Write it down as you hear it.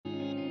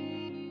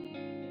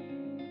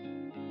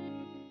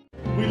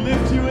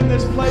in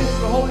this place.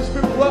 The Holy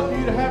Spirit will welcome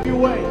you to have your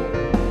way.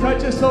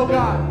 Touch us, oh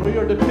God. We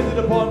are dependent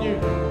upon you.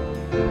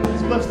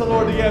 Let's bless the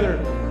Lord together.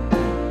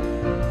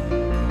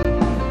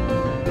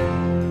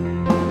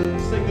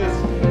 Sing this.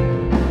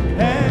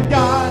 And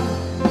God,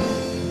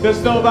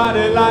 there's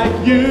nobody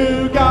like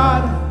you,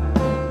 God.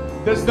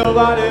 There's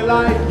nobody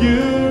like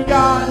you,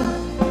 God.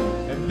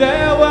 And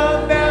there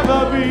will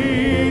never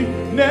be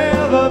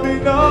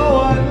no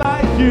one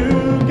like you,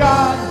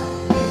 God.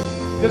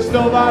 There's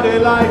nobody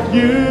like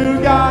you,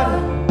 God.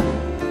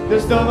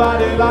 There's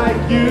nobody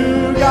like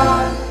you,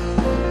 God.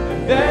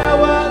 And there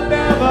will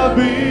never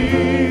be.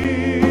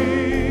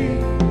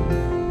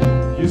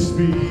 You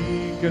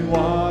speak and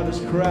waters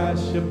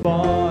crash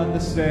upon the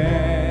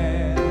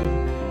sand,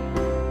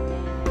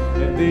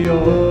 and the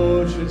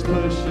oceans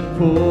push and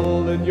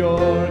pull at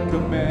your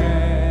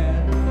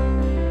command.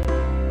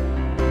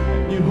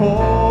 And you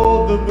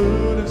hold the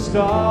moon and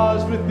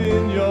stars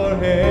within your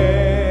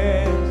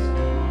hands.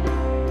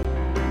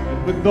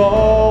 And with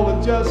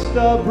just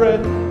a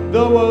breath,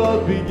 the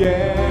world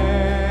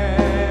began.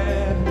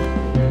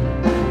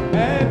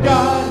 And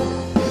God,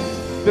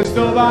 there's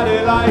nobody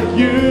like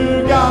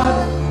you,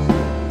 God.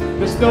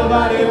 There's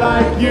nobody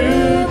like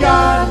you,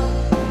 God.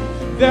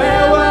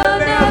 There will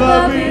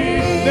never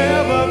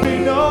be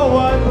no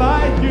one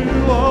like you,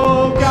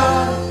 oh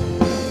God.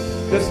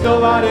 There's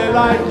nobody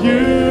like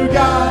you,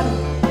 God.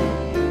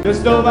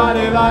 There's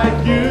nobody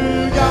like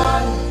you,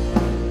 God.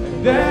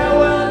 And there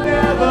will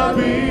never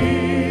be.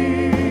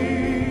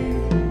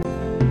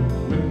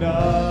 When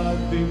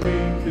nothing we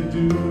could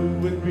do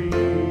would be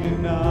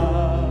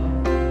enough.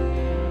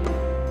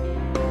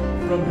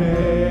 From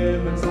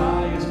heaven's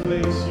highest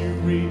place you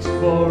reached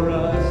for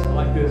us.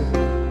 Like this.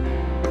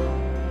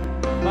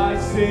 My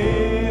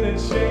sin and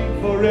shame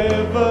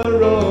forever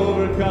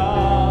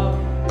overcome.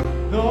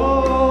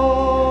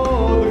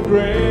 No, the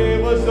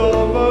grave was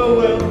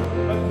overwhelmed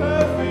by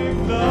perfect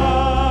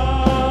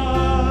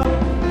love.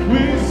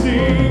 We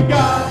sing,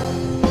 God,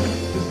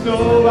 there's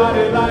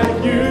nobody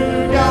like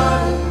you,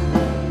 God.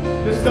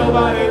 There's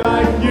nobody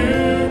like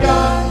you,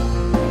 God.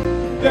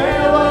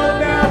 There will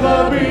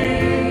never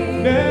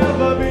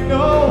be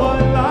no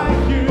one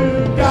like you,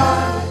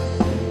 God.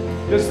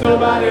 There's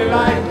nobody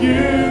like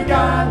you,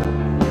 God.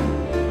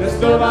 There's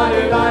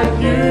nobody like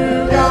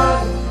you,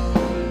 God.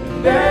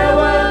 There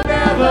will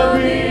never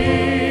be.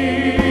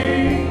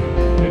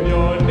 And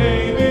your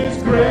name is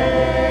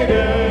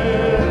greater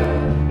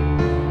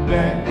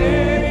than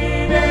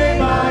any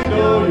name I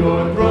know.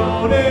 Your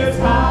throne is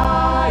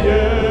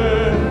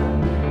higher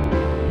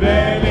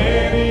than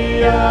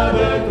any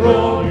other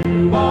throne.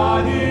 You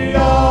are the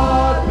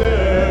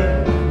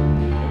author,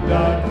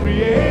 the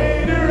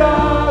creator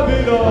of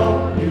it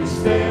all. You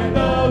stand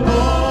alone.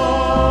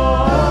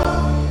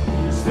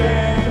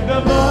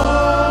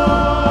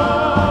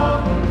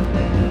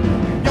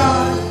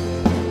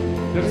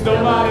 There's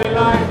nobody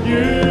like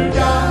you,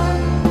 God.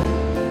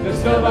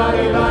 There's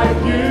nobody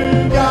like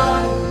you,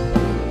 God.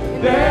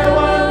 There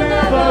will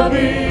never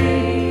be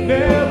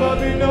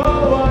no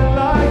one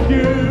like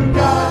you,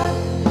 God.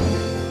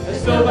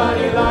 There's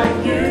nobody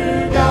like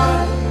you,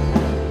 God.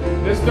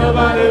 There's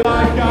nobody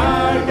like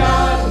our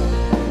God.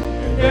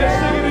 Let's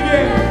sing it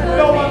again.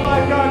 No one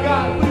like our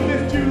God. We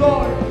lift you,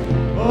 Lord.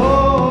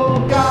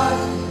 Oh, God.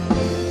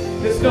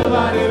 There's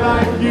nobody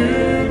like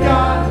you,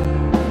 God.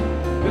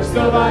 There's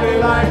nobody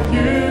like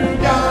you,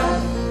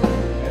 God.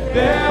 And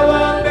there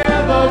will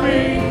never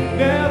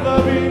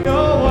be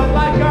no one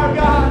like our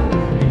God.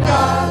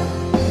 God,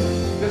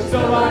 there's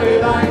nobody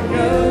like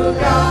you,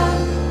 God.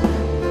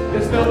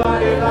 There's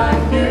nobody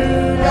like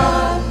you,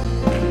 God.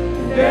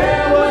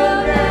 There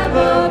will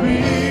never be.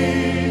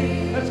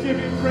 Let's give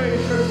him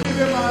praise, church. Give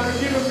him honor.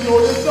 Give him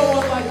glory. There's no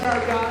one like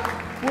our God.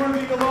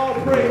 Worthy of all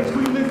praise.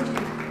 We lift you.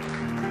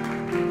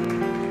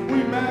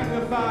 We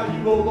magnify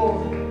you, O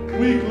Lord.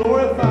 We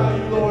glorify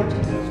you, Lord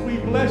Jesus. We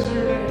bless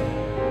your name.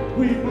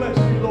 We bless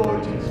you,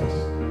 Lord Jesus.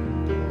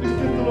 Just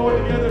get the Lord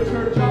together,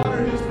 church.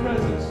 Honor his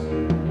presence.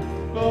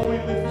 Lord, we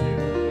lift you.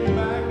 We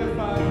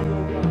magnify you,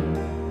 oh God.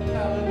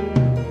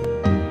 Hallelujah.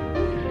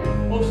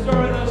 Oh,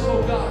 stir in us,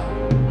 oh God.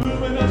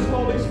 Move in us,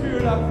 Holy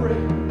Spirit, I pray.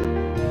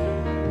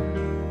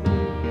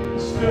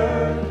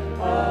 Stir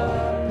a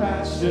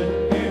passion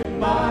in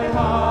my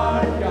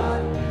heart,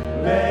 God.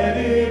 Let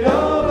it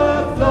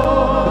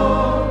overflow.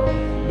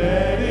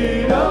 Let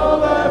it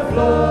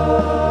overflow.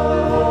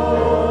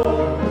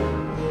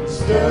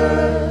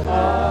 Stir a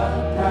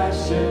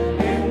passion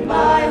in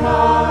my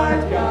heart.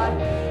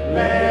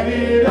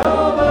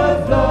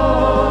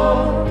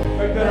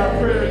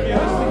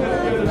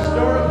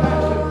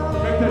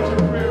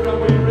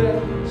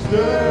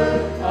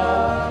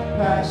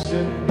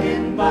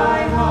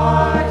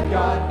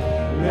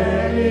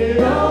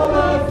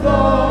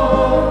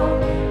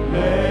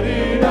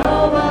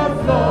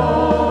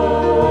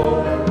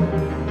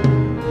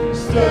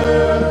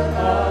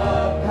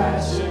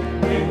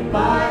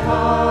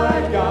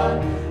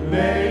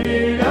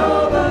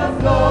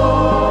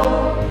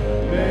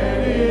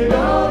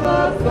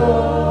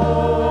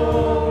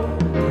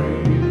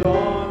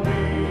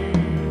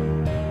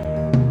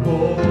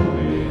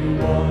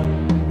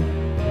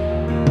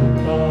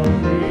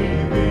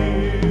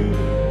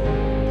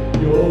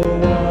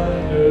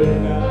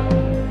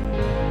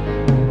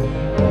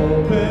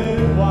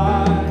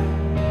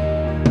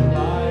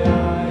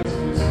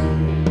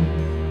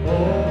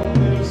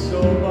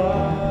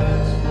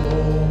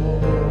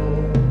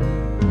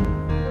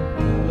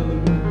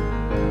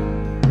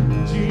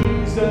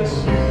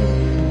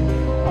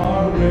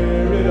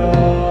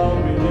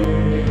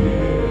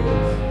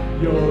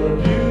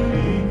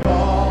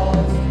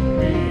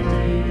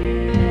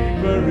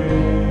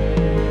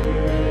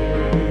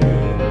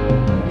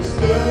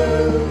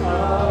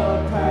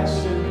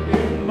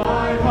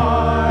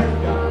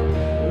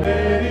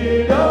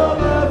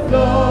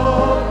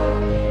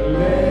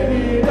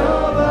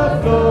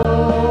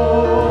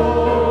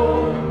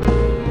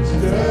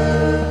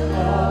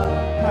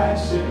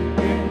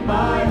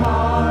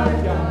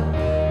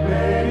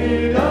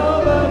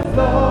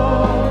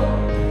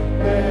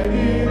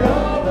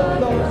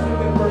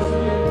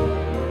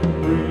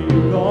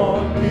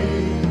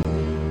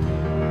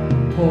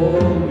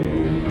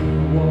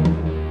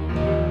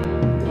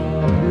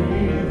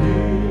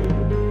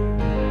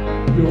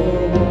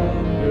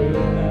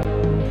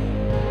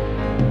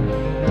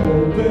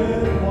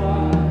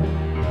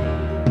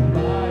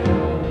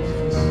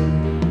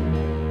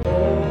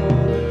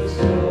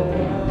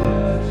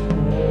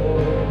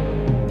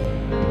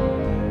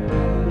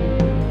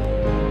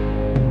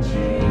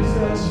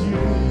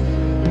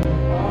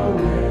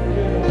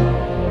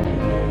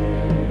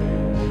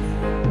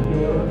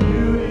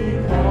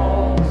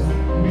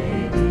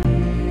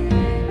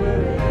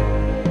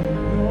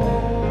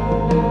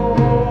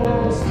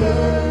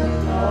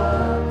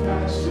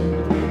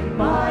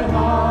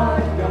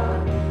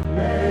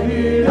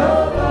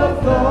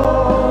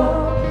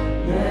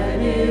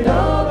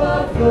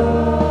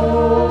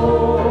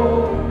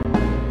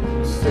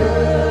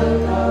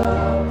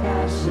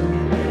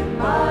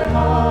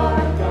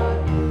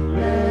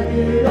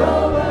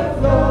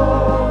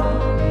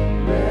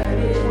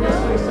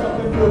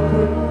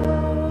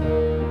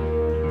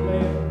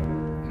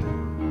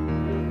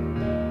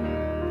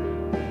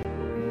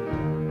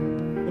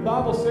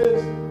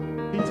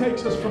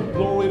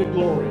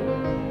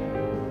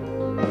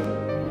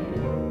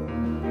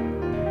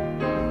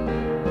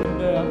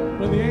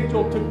 when the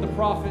angel took the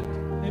prophet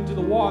into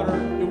the water,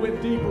 it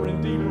went deeper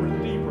and deeper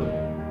and deeper.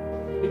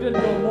 It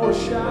didn't go more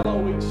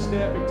shallow each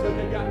step it took,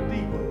 it got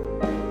deeper.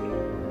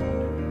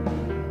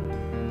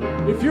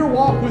 If your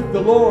walk with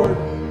the Lord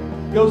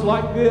goes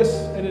like this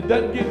and it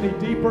doesn't get any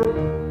deeper,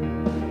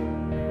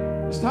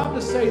 it's time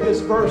to say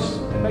this verse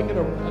and make it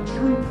a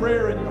true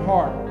prayer in your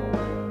heart.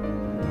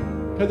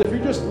 Because if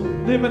you're just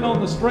living on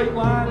the straight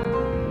line,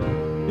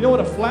 you know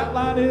what a flat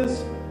line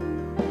is?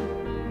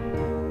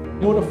 You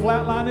know what a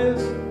flat line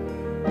is?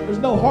 There's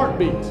no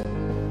heartbeat.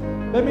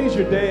 That means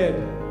you're dead.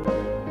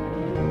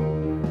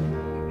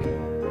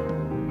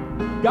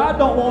 God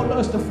don't want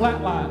us to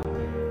flatline.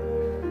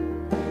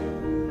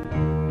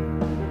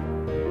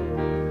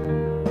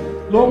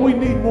 Lord, we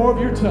need more of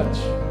your touch.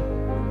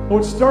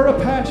 Lord, stir a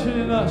passion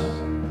in us.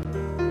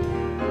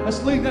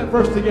 Let's lead that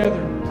verse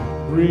together.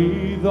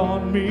 Breathe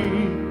on me,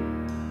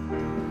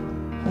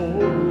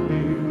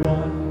 Holy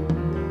One.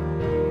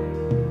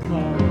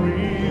 Come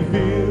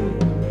reveal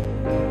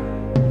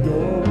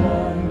your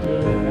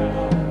wonder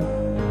now.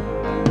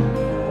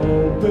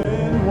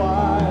 Open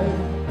wide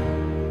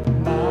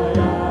my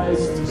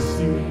eyes to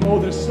see. Oh,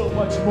 there's so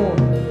much more.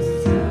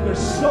 There's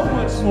so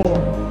much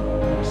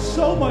more.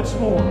 So much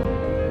more.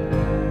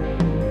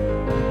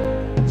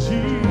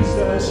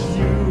 Jesus,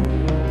 you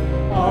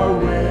are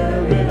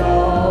where it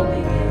all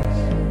begins.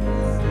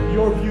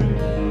 Your beauty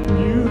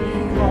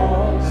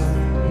calls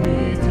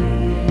me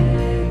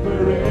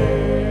deeper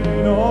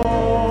in.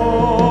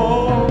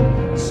 Oh,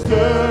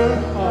 stir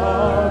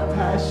a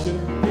passion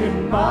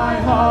in my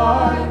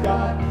heart,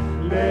 God.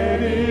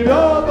 Let it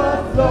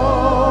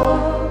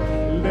overflow.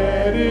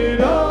 Let it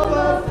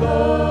overflow.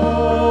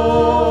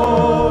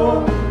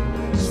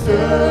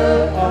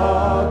 Stir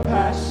a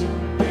passion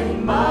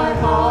in my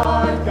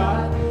heart,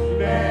 God.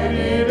 Let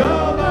it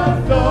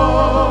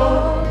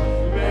overflow.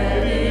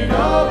 Let it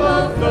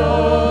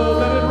overflow.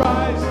 Let it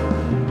rise.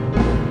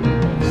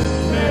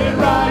 Let it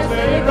rise.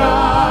 Let it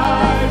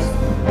rise.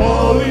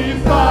 Holy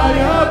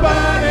fire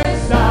burn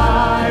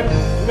inside.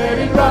 Let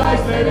it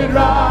rise. Let it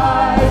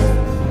rise.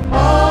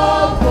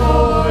 All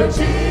for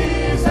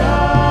Jesus.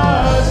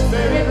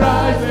 Let it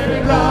rise. Let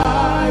it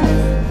rise.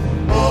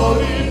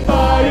 Holy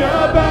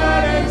fire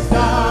burn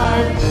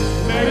inside.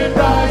 Let it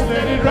rise.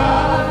 Let it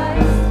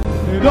rise.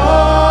 And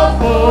all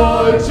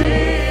for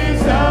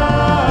Jesus.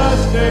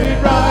 Let it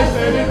rise.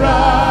 Let it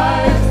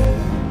rise.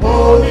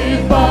 Holy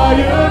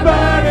fire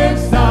burn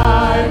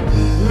inside.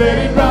 Let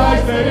it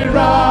rise. Let it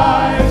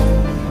rise.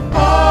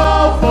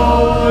 All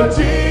for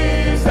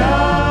Jesus.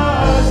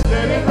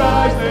 Let it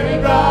rise. Let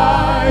it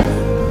rise.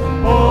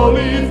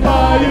 Holy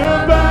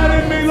fire burn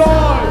in me,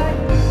 Lord.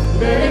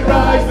 Let it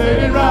rise. Let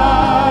it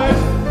rise.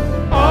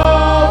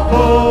 All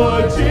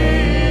for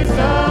Jesus.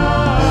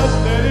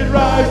 Let it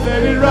rise.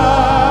 Let it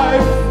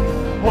rise.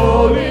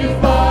 Holy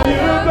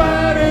fire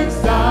burn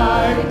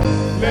inside.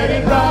 Let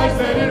it rise.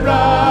 Let it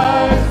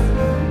rise.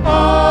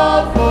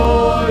 All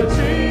for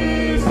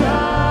Jesus.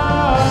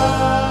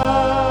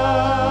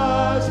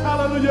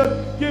 Hallelujah.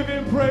 Give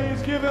him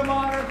praise. Give him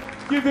honor.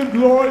 Give him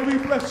glory. We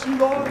bless you,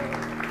 Lord.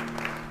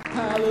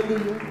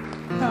 Hallelujah.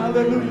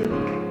 Hallelujah.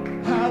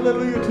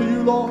 Hallelujah to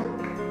you, Lord.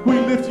 We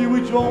lift you.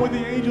 We join with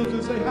the angels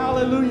and say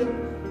hallelujah.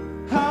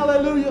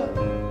 Hallelujah.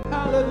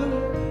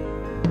 Hallelujah.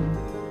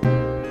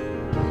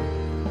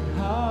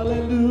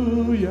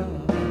 Hallelujah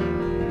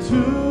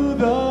to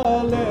the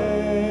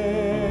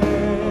Lamb.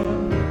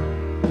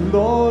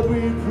 Lord,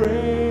 we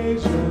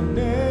praise your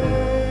name.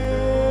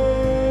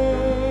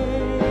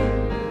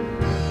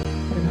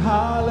 And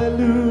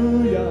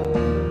hallelujah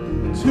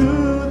to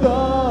the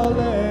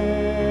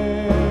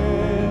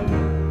Lamb.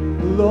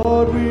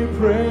 Lord, we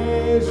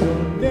praise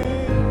your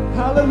name.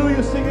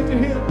 Hallelujah. Sing it to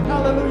him.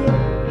 Hallelujah.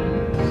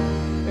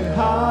 And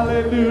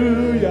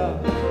hallelujah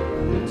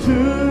to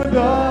the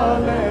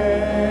Lamb.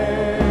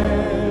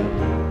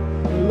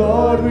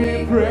 Lord,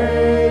 we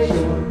praise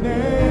your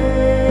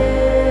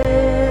name.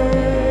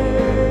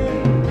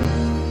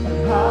 And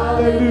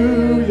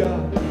hallelujah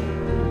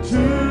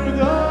to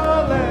the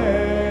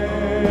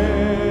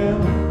Lamb.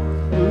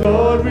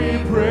 Lord, we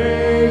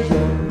praise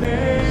your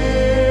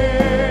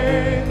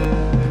name.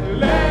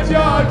 Let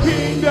your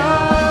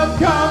kingdom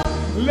come.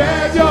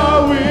 Let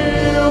your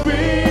will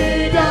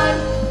be done.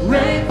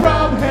 Rain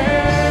from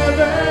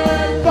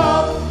heaven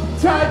fall,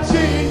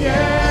 touching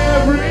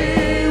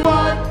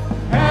everyone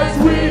as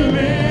we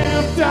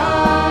lift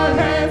our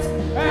hands,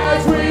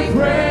 as we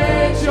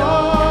praise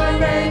your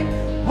name.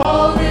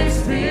 Holy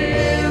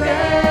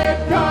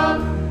Spirit,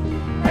 come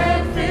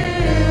and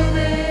fill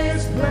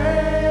this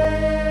place.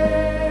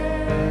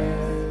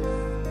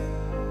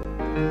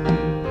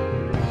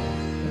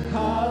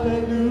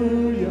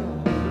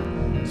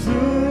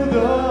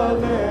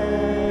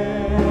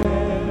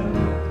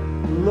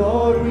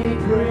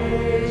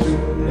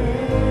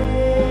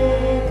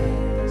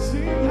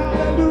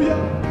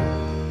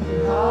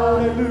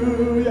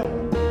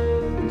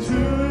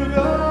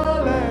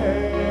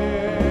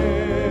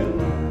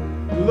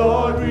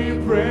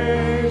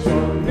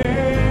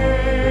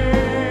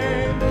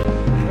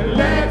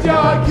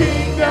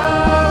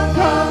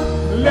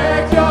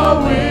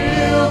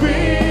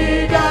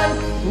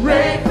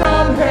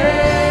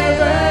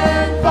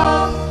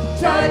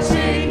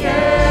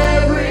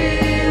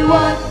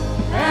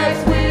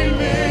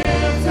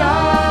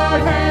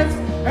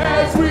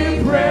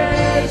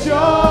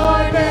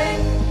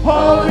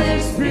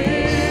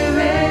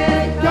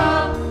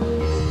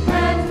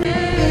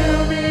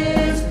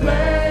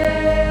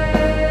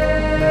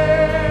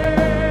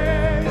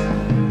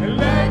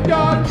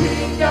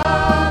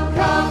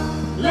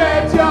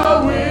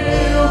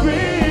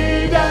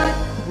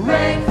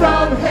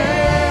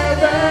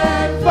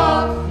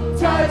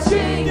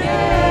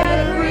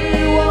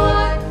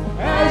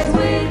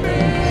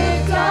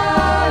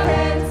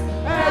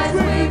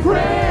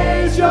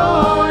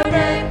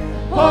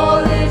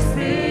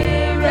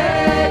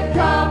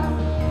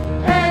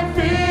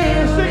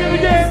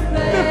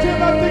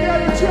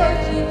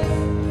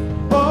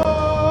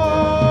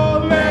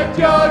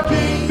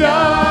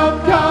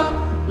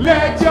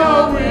 let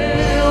your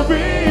will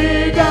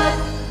be done.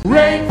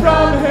 Rain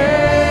from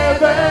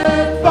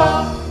heaven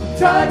fall,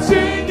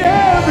 touching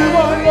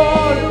everyone,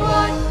 Lord,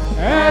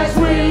 as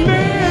we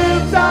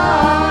lift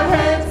our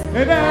hands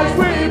and as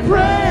we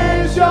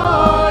praise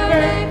your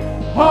name.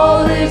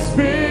 Holy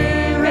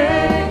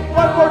Spirit,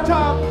 one more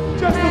time,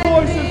 just the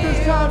voices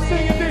this time,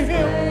 sing it to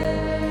him.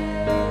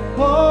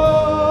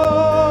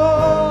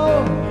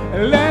 Oh,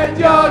 let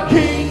your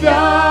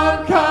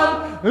kingdom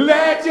come,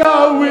 let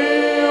your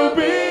will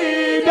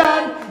be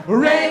done.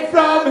 Rain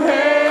from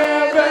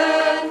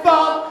heaven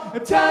fall,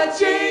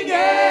 touching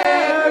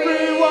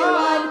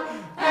everyone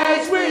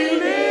as we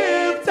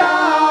lift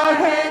our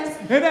hands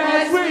and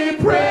as we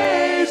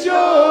praise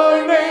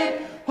your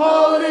name.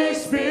 Holy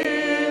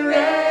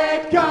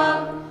Spirit,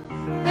 come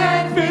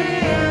and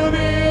fill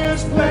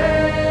this place.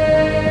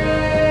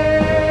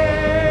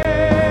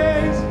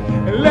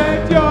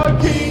 Let your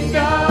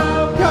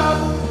kingdom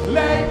come,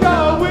 let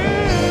your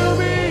will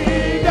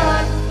be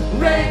done.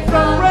 Rain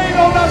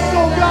on us,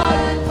 oh God.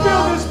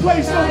 Fill this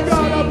place, oh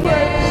God, I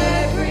pray.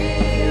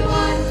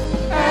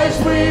 As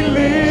we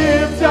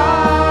lift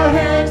our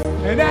hands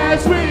and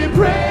as we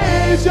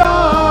praise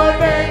your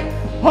name.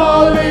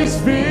 Holy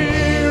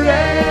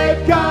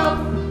Spirit,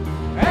 come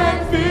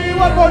and fill.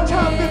 One more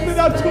time, lift it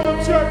up to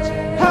him, church.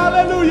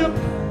 Hallelujah.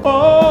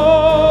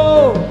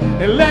 Oh,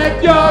 and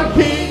let your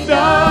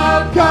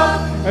kingdom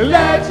come, and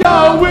let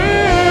your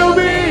will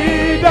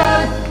be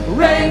done.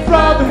 Rain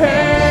from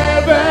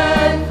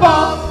heaven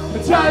fall,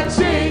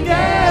 touching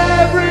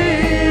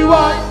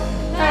everyone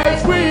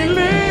as we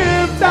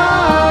lift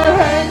our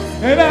hands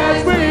and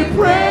as we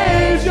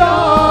praise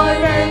your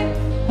name.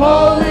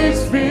 Holy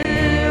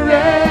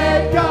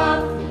Spirit,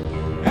 come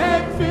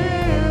and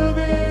fill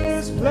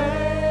this place.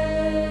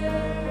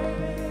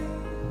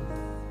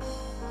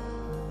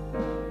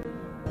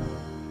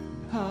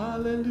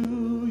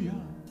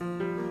 Hallelujah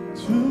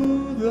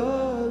to the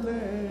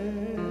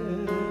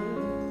Lamb.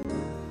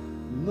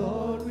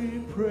 Lord, we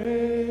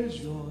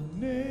praise your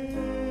name.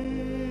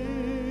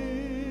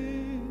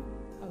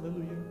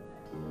 Hallelujah.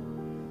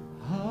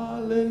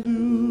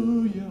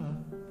 Hallelujah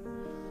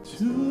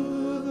to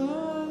the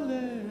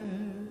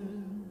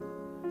Lamb.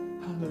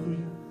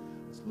 Hallelujah.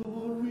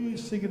 Lord, we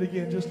sing it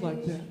again just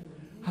like that.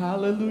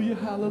 Hallelujah,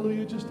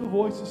 hallelujah. Just the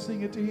voices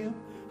sing it to him.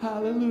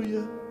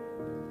 Hallelujah.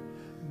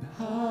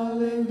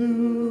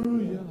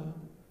 Hallelujah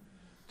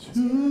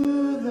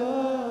to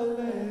the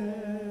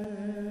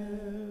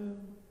Lamb.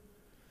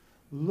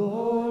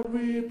 Lord,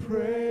 we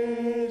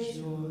praise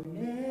your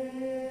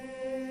name.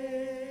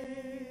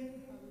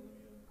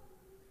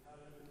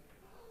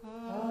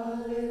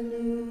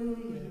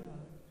 Hallelujah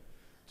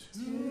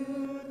to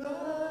the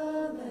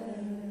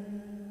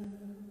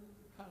Lamb.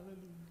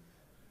 Hallelujah.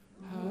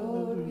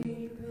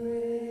 Hallelujah.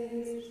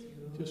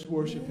 Just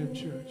worship him,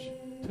 church.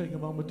 Take a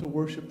moment to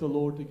worship the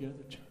Lord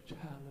together, church.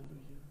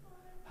 Hallelujah.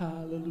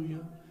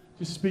 Hallelujah.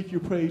 Just speak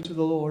your praise to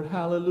the Lord.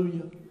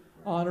 Hallelujah.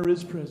 Honor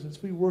his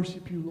presence. We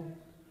worship you, Lord.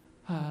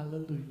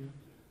 Hallelujah.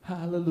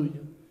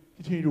 Hallelujah.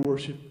 Continue to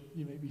worship.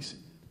 You may be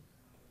seated.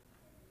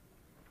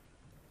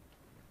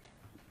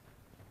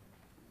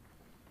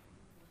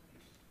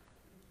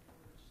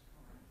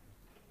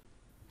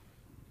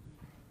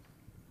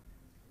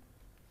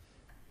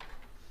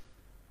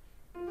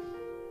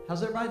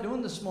 How's everybody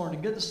doing this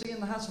morning? Good to see you in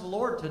the house of the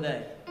Lord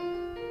today.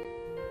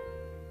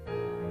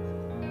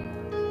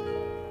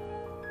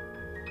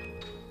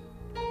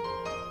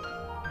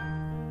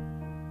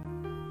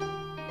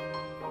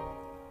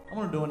 I'm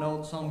going to do an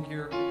old song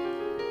here.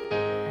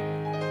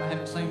 I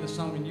haven't sang this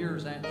song in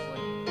years, actually.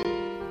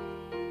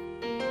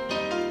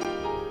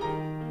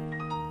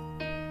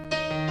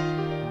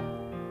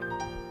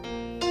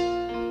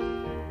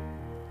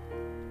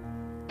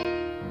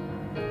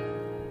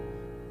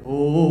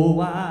 Oh,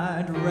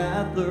 I'd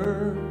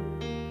rather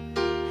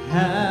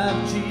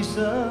have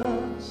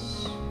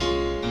Jesus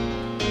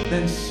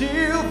than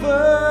silver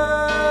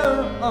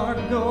or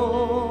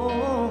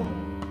gold.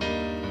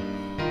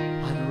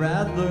 I'd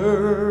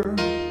rather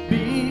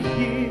be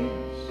his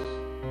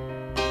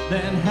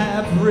than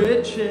have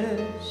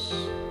riches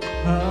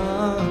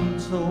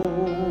untold.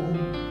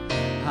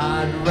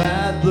 I'd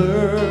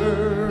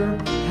rather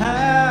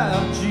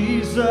have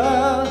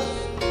Jesus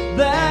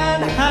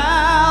than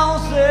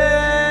houses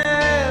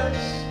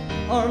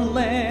or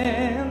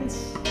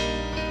lands.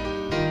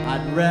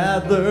 I'd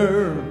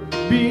rather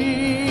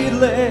be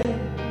led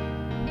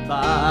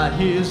by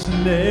his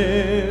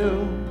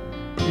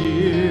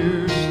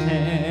nail-pierced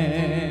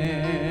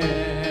hands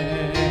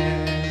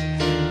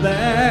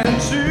than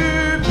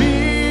to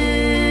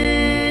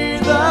be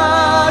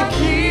the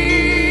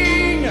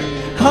king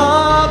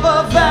of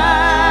a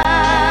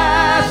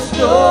vast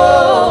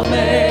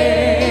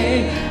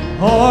domain,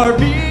 or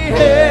be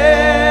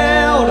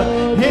held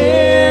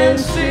in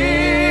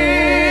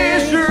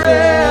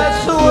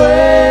secret's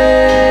way.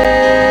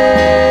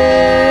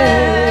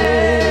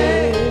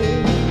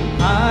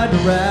 I'd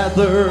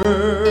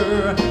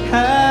rather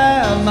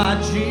have my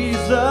Jesus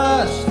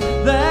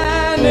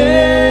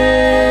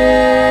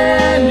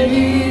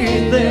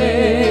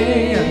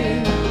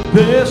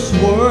this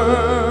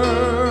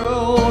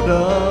world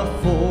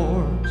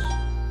affords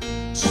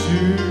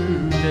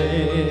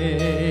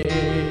today.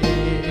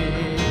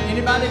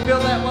 Anybody feel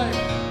that way?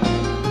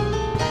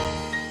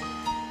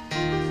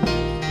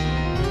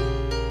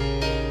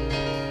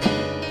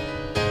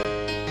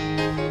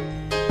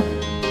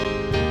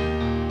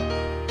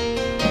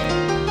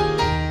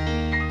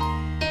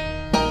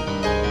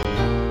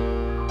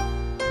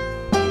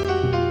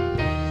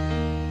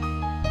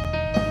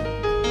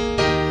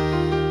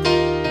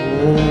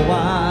 Oh,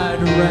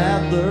 I'd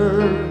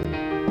rather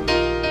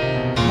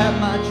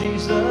have my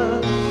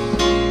Jesus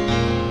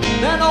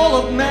than all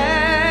of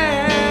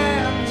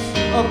man's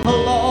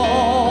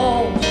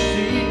applause.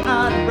 See,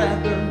 I'd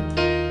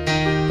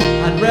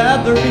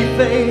rather be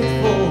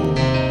faithful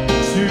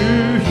to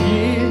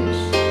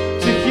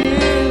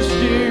his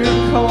dear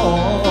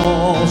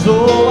cause.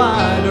 Oh,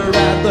 I'd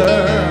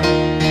rather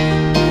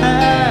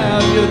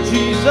have you,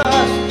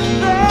 Jesus,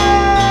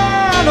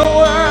 than a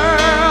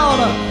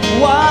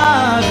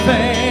worldwide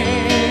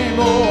fame.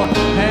 Oh,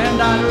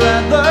 and I'd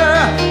rather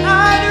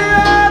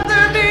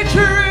be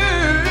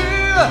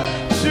true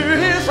to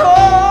his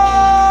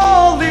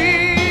holy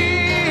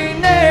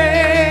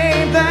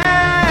name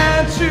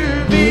than to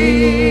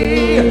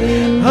be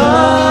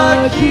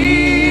a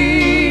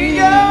king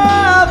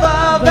of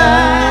a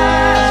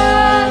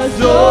vast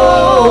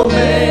domain,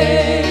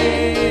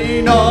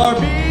 or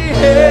be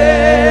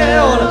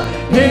held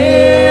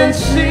in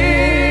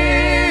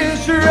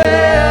sin's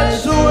dread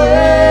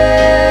sway.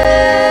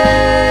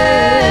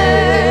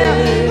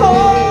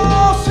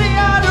 Oh, see,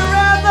 I'd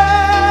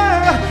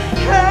rather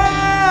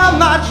have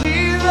my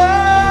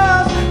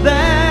Jesus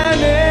than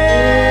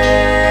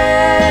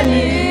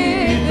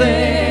anything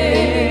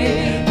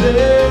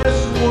this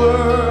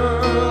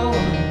world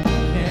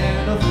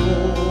can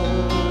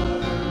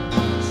afford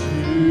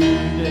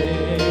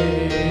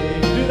today.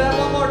 Do that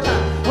one more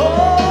time.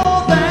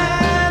 Oh,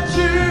 than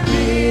to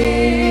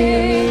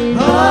be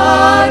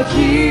a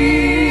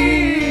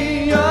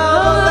king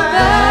of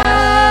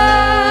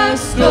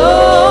vast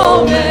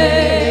domain,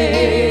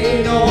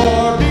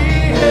 or be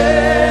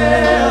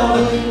held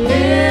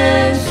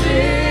in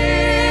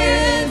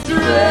sin's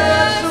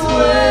dread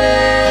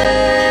sway.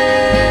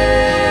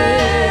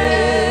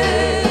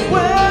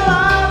 Well,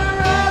 I'd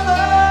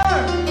rather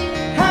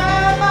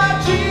have my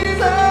Jesus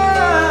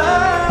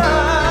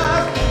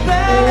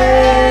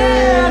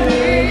than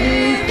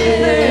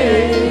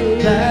anything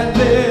that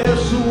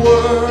this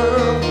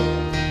world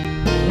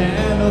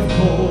can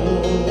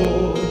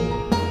afford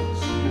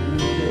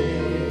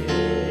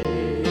today.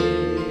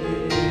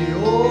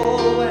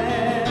 Oh,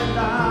 and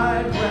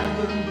I'd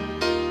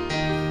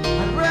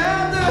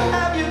rather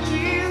have you,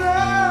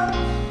 Jesus,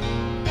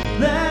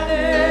 than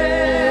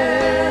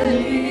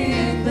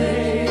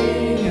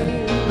anything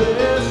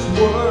this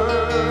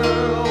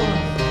world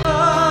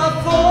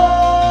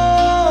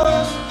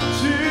affords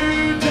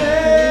today.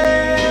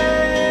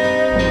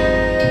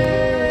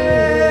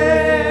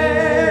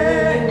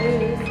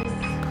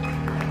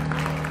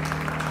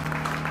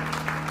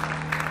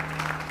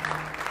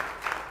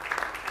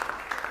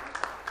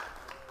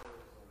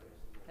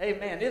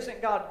 Amen.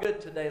 Isn't God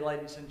good today,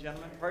 ladies and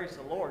gentlemen? Praise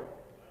the Lord.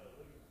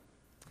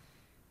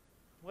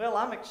 Well,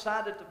 I'm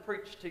excited to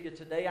preach to you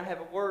today. I have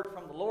a word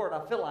from the Lord,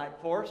 I feel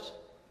like, for us.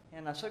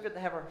 And it's so good to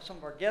have some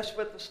of our guests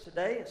with us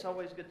today. It's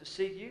always good to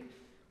see you.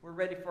 We're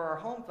ready for our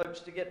home folks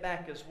to get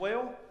back as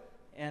well.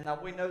 And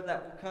we know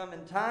that will come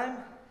in time.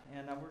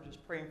 And we're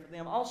just praying for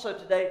them. Also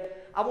today,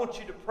 I want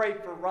you to pray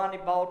for Ronnie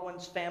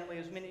Baldwin's family.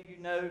 As many of you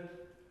know,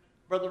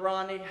 Brother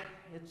Ronnie,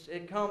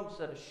 it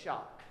comes at a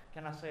shock.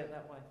 Can I say it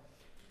that way?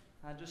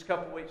 Just a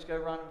couple of weeks ago,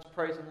 Ronnie was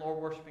praising the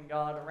Lord, worshiping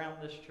God around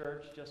this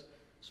church. Just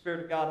the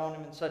Spirit of God on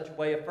him in such a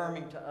way,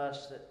 affirming to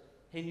us that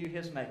he knew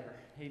his Maker.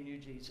 He knew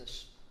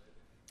Jesus.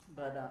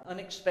 But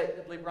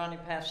unexpectedly, Ronnie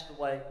passed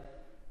away.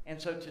 And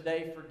so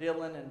today for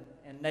Dylan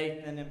and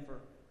Nathan and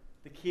for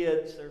the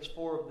kids, there's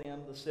 4 of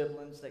them, the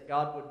siblings, that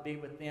God would be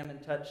with them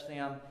and touch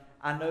them.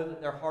 I know that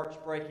their heart's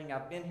breaking.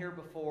 I've been here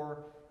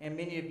before, and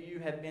many of you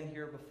have been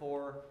here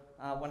before.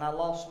 When I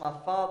lost my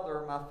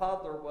father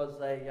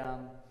was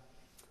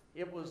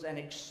it was an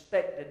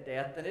expected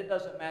death, and it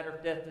doesn't matter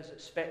if death is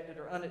expected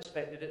or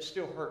unexpected, it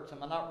still hurts.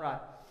 Am I not right?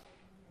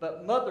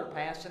 But Mother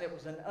passed, and it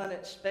was an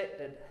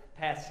unexpected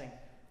passing.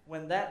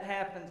 When that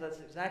happens, that's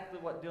exactly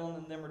what Dylan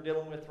and them are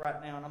dealing with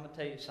right now, and I'm going to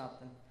tell you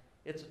something.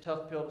 It's a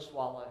tough pill to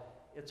swallow.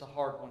 It's a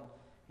hard one,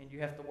 and you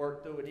have to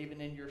work through it even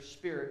in your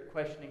spirit,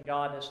 questioning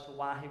God as to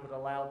why he would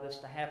allow this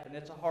to happen.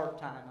 It's a hard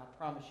time, I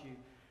promise you,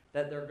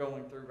 that they're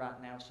going through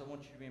right now. So I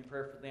want you to be in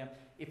prayer for them.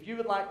 If you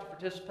would like to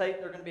participate,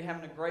 they're going to be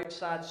having a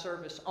graveside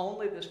service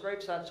only. This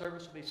graveside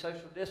service will be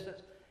social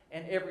distance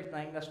and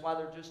everything. That's why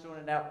they're just doing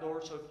it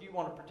outdoors. So if you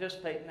want to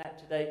participate in that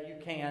today, you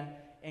can,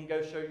 and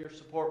go show your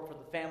support for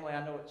the family.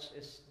 I know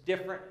it's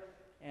different,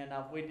 and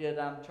we did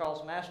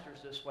Charles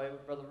Masters this way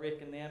with Brother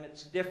Rick and them.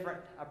 It's different.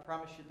 I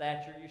promise you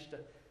that. You're used to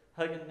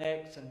hugging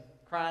necks and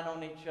crying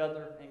on each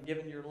other and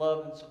giving your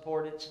love and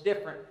support. It's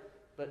different,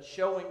 but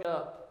showing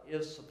up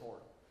is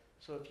support.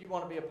 So if you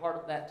want to be a part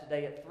of that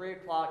today at 3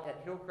 o'clock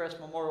at Hillcrest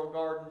Memorial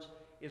Gardens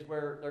is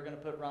where they're going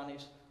to put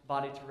Ronnie's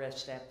body to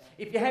rest at.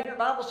 If you have your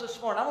Bibles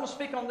this morning, I want to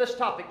speak on this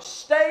topic.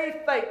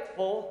 Stay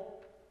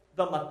faithful,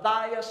 the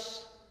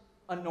Matthias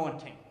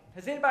anointing.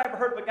 Has anybody ever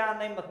heard of a guy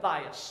named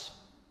Matthias?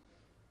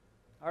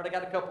 I already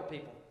got a couple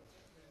people.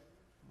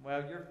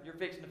 Well, you're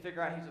fixing to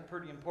figure out he's a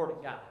pretty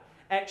important guy.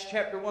 Acts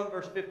chapter 1,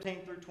 verse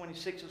 15 through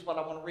 26 is what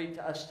I want to read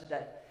to us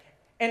today.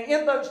 And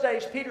in those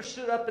days, Peter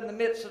stood up in the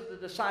midst of the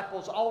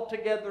disciples.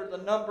 Altogether, the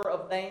number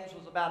of names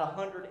was about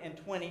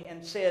 120,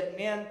 and said,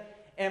 Men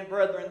and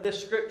brethren,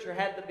 this scripture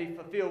had to be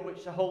fulfilled,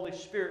 which the Holy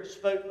Spirit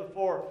spoke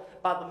before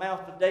by the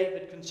mouth of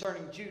David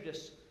concerning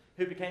Judas,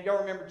 who became, y'all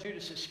remember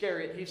Judas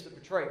Iscariot, he's the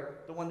betrayer,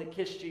 the one that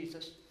kissed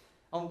Jesus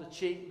on the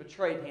cheek,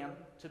 betrayed him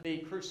to be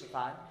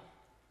crucified,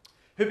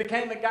 who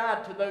became a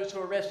guide to those who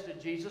arrested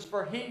Jesus,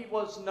 for he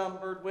was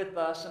numbered with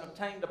us and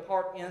obtained a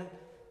part in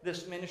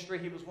this ministry.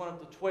 He was one of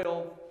the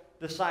 12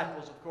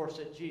 disciples, of course,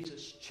 that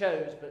Jesus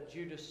chose, but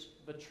Judas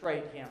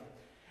betrayed him.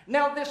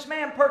 Now this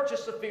man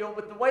purchased the field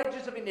with the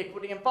wages of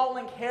iniquity, and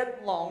falling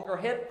headlong, or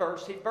head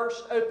first, he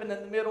burst open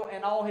in the middle,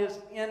 and all his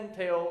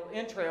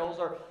entrails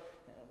are...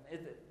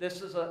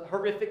 This is a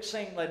horrific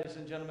scene, ladies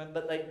and gentlemen,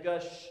 but they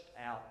gushed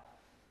out.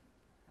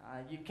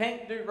 You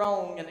can't do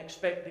wrong and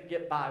expect to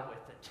get by with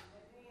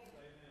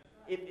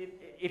it.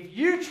 If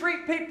you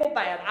treat people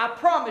bad, I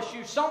promise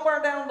you,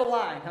 somewhere down the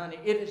line, honey,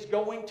 it is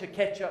going to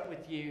catch up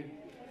with you,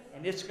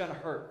 and it's going to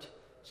hurt.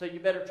 So you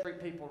better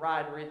treat people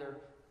right, or either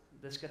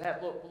this could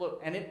happen. Look.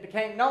 And it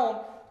became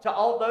known to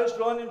all those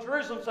dwelling in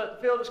Jerusalem. So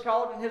the field is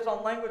called in his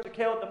own language,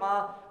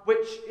 Akeldama,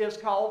 which is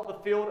called the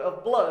field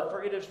of blood.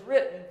 For it is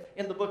written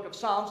in the book of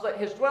Psalms, Let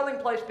his dwelling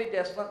place be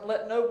desolate,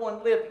 let no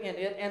one live in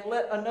it, and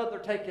let another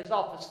take his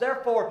office.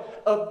 Therefore,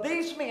 of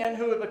these men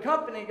who have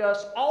accompanied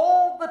us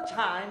all the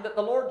time that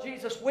the Lord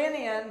Jesus went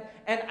in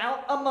and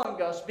out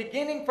among us,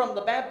 beginning from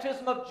the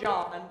baptism of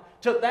John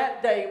to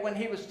that day when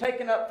he was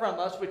taken up from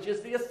us, which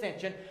is the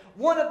ascension,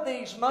 one of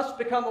these must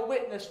become a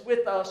witness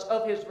with us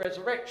of his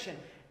resurrection.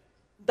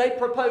 They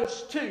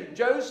proposed two,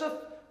 Joseph,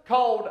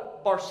 called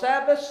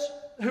Barsabbas,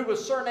 who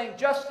was surnamed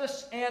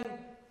Justus, and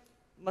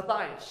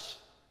Matthias.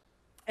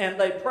 And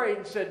they prayed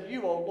and said,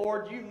 You, O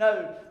Lord, you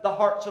know the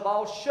hearts of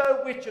all.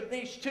 Show which of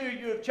these two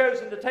you have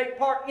chosen to take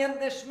part in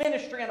this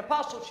ministry and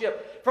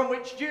apostleship, from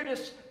which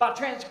Judas by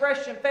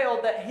transgression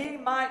fell, that he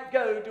might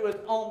go to his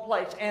own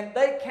place. And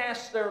they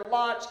cast their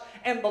lots,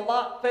 and the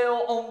lot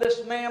fell on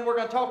this man we're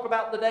going to talk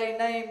about today,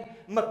 named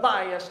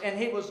Matthias, and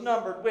he was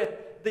numbered with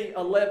the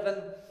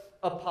 11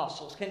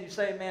 apostles. Can you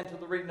say amen to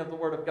the reading of the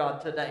Word of God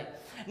today?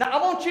 Now,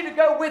 I want you to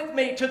go with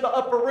me to the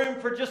upper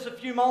room for just a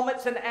few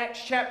moments in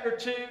Acts chapter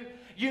 2.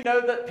 You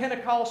know that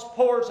Pentecost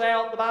pours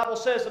out. The Bible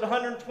says that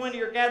 120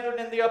 are gathered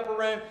in the upper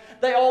room.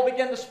 They all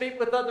begin to speak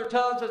with other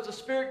tongues as the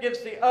Spirit gives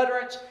the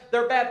utterance.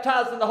 They're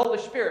baptized in the Holy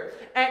Spirit.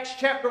 Acts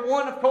chapter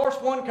 1, of course,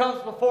 1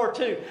 comes before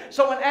 2.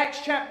 So in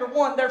Acts chapter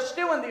 1, they're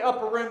still in the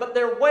upper room, but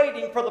they're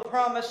waiting for the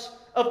promise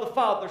of the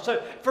Father.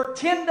 So for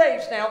 10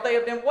 days now, they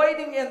have been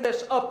waiting in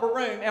this upper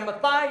room, and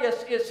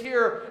Matthias is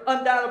here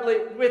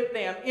undoubtedly with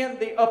them in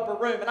the upper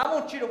room. And I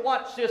want you to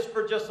watch this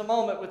for just a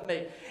moment with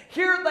me.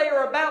 Here they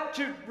are about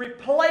to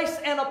replace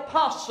an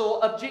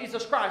apostle of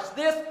Jesus Christ.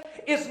 This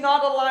is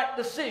not a light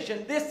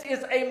decision. This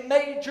is a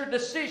major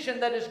decision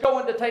that is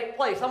going to take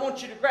place. I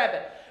want you to grab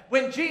it.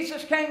 When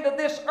Jesus came to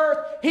this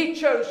earth, he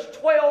chose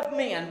 12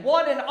 men.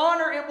 What an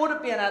honor it would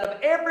have been. Out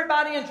of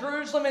everybody in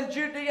Jerusalem and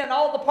Judea and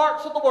all the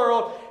parts of the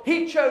world,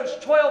 he chose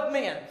 12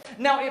 men.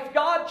 Now, if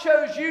God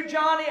chose you,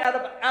 Johnny,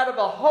 out of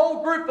a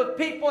whole group of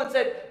people and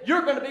said,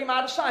 You're going to be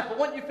my disciple,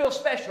 wouldn't you feel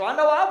special? I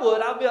know I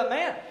would. I'd be like,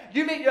 man,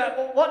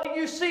 well, what do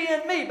you see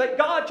in me? But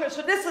God chose.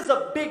 So this is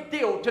a big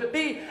deal to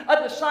be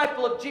a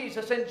disciple of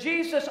Jesus. And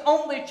Jesus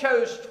only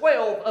chose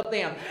 12 of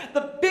them.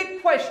 The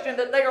big question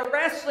that they are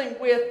wrestling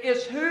with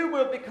is who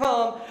will become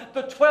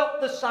the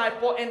 12th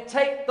disciple and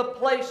take the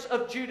place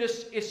of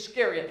Judas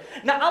Iscariot.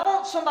 Now, I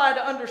want somebody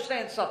to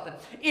understand something.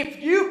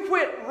 If you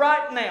quit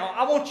right now,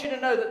 I want you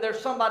to know that there's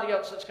somebody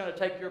else that's going to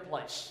take your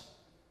place.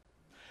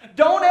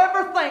 Don't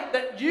ever think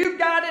that you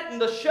got it and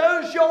the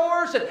show's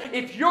yours, and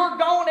if you're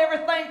gone,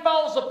 everything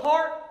falls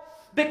apart.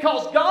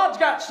 Because God's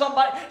got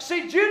somebody.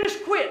 See, Judas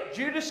quit.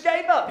 Judas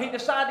gave up. He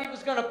decided he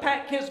was going to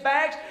pack his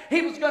bags.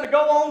 He was going to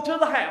go on to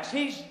the house.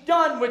 He's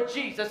done with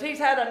Jesus. He's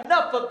had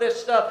enough of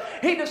this stuff.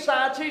 He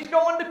decides he's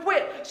going to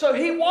quit. So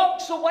he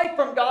walks away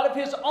from God of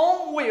his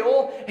own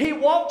will. He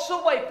walks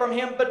away from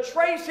him,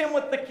 betrays him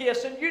with the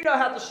kiss. And you know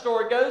how the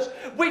story goes.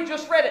 We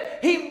just read it.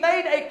 He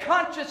made a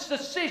conscious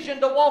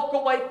decision to walk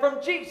away from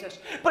Jesus.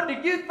 But do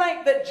you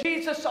think that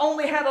Jesus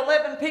only had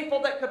 11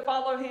 people that could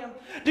follow him?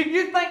 Do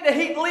you think that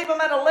he'd leave them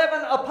at 11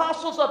 7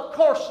 apostles? Of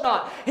course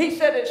not. He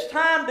said it's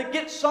time to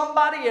get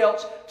somebody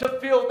else to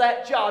fill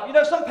that job. You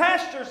know, some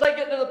pastors, they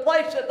get to the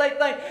place that they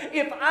think,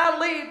 if I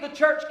leave, the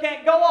church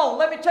can't go on.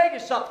 Let me tell you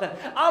something.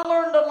 I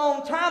learned a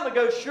long time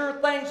ago, sure,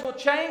 things will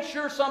change.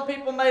 Sure, some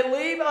people may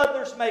leave,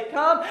 others may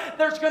come.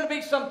 There's going to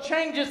be some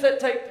changes that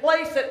take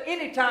place at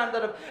any time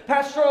that a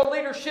pastoral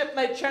leadership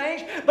may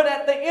change. But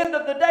at the end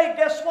of the day,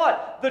 guess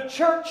what? The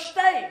church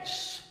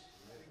stays.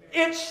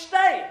 It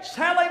stays.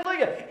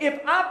 Hallelujah. If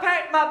I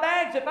packed my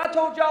bags, if I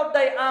told y'all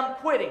today I'm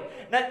quitting.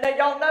 Now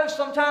y'all know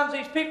sometimes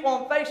these people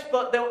on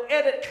Facebook, they'll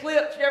edit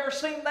clips. You ever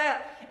seen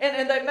that?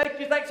 And they make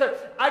you think so.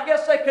 I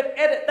guess they could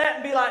edit that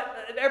and be like,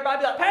 everybody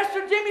be like,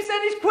 Pastor Jimmy said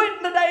he's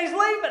quitting today, he's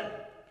leaving.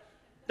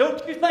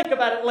 Don't you think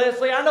about it,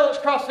 Leslie. I know it's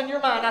crossing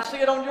your mind. I see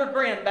it on your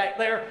grin back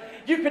there.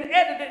 You can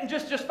edit it and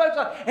just focus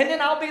on it. And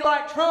then I'll be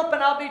like Trump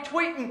and I'll be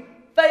tweeting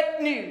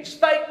fake news,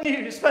 fake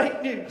news,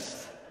 fake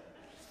news.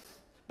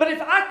 But if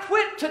I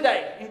quit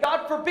today, and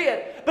God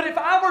forbid, but if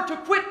I were to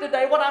quit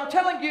today, what I'm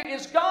telling you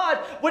is God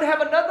would have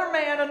another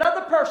man,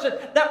 another person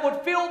that would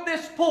fill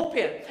this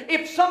pulpit.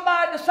 If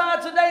somebody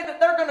decides today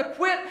that they're going to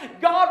quit,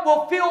 God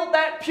will fill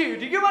that pew.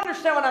 Do you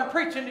understand what I'm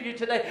preaching to you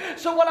today?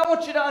 So what I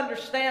want you to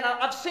understand,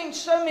 I've seen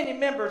so many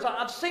members.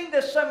 I've seen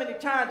this so many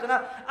times, and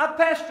I've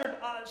pastored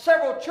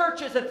several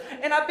churches,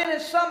 and I've been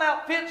in some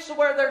outfits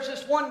where there's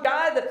this one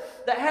guy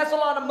that has a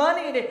lot of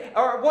money,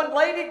 or one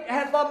lady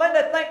has a lot of money.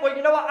 They think, well,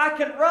 you know what, I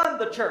can run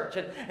the church.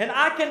 And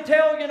I can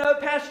tell, you know,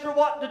 Pastor,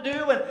 what to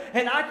do,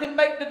 and I can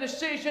make the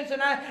decisions,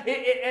 and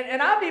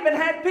I've even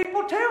had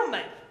people tell me,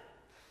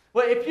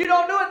 well, if you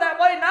don't do it that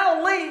way, then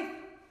I'll leave,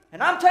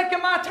 and I'm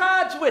taking my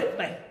tithes with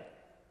me.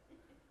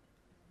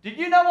 Do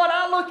you know what?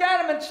 I look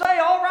at them and say,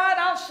 all right,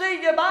 I'll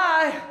see you,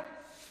 bye.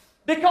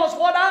 Because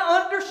what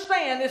I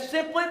understand is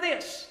simply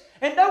this.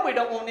 And no, we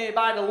don't want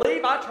anybody to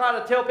leave. I try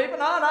to tell people,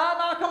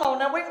 no, come on,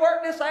 now we can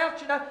work this out,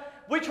 you know.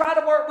 We try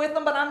to work with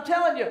them, but I'm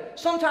telling you,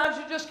 sometimes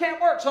you just can't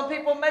work. Some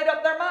people made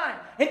up their mind,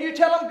 and you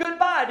tell them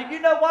goodbye. Do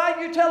you know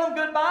why you tell them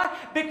goodbye?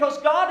 Because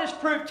God has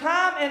proved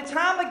time and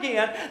time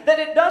again that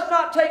it does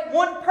not take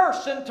one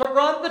person to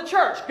run the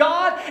church.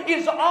 God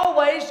is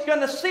always going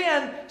to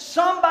send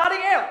somebody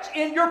else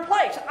in your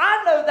place.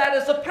 I know that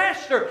as a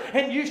pastor,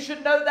 and you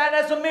should know that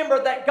as a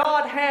member, that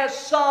God has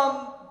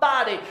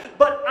somebody.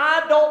 But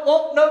I don't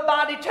want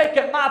nobody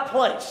taking my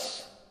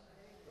place.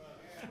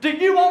 Do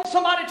you want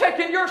somebody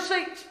taking your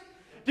seat?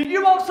 Do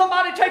you want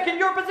somebody taking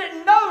your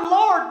position? No,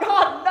 Lord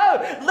God,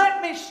 no.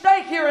 Let me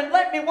stay here and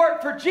let me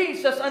work for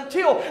Jesus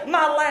until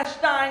my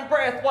last dying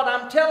breath. What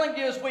I'm telling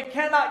you is we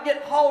cannot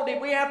get haughty.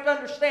 We have to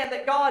understand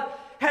that God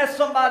has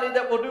somebody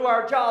that will do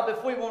our job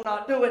if we will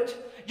not do it.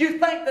 You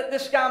think that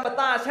this guy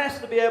Matthias has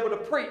to be able to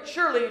preach.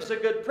 Surely he's a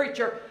good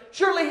preacher.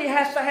 Surely he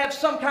has to have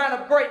some kind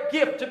of great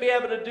gift to be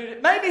able to do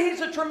it. Maybe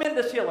he's a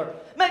tremendous healer.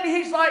 Maybe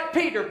he's like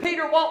Peter.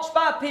 Peter walks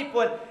by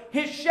people and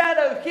his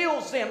shadow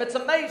heals them. It's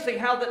amazing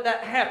how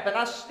that happened.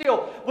 I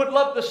still would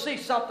love to see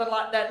something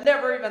like that.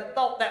 Never even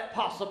thought that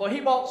possible.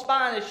 He walks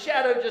by and his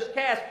shadow just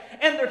casts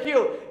and they're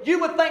healed. You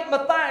would think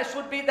Matthias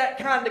would be that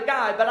kind of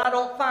guy, but I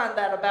don't find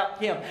that about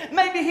him.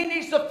 Maybe he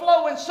needs to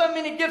flow in so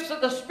many gifts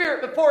of the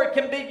Spirit before he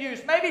can be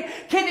used. Maybe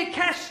can he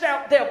cast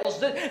out devils?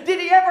 Did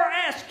he ever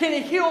ask, can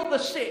he heal the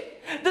sick?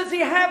 Does he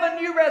have a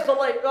new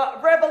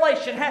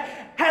revelation?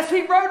 Has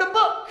he wrote a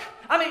book?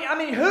 I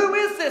mean, who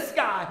is this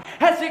guy?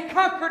 Has he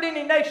conquered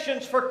any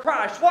nations for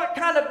Christ? What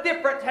kind of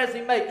difference has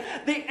he made?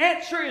 The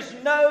answer is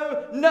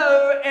no,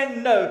 no,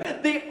 and no.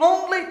 The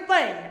only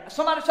thing,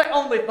 somebody say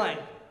only thing.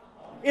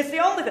 It's the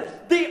only thing.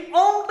 The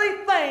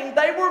only thing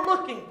they were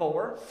looking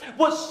for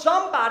was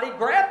somebody,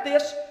 grab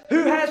this,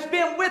 who has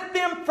been with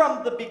them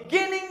from the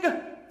beginning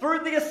through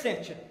the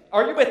ascension.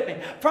 Are you with me?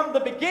 From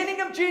the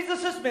beginning of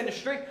Jesus'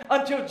 ministry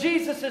until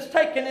Jesus is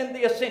taken in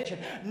the ascension.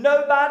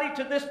 Nobody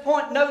to this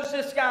point knows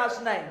this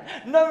guy's name.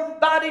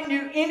 Nobody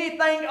knew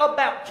anything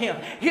about him.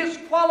 His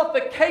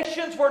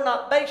qualifications were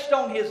not based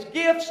on his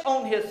gifts,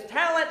 on his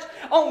talents,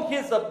 on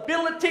his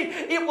ability.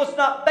 It was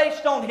not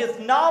based on his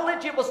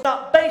knowledge. It was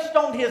not based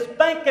on his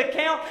bank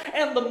account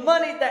and the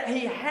money that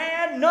he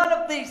had. None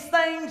of these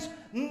things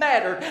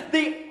mattered.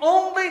 The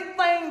only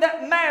thing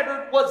that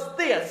mattered was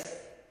this.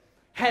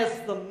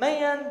 Has the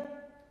man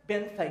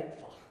been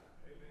faithful?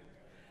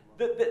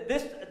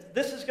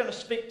 This is going to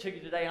speak to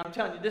you today. I'm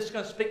telling you, this is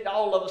going to speak to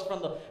all of us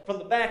from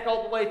the back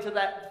all the way to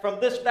that,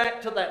 from this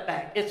back to that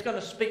back. It's going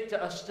to speak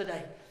to us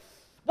today.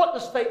 What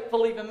does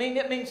faithful even mean?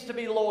 It means to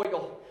be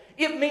loyal.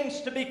 It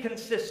means to be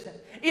consistent.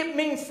 It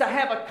means to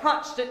have a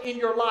constant in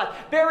your life.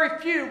 Very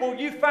few will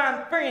you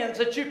find friends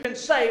that you can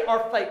say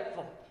are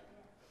faithful.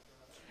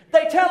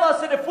 They tell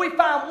us that if we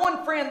find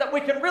one friend that we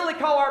can really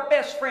call our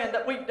best friend,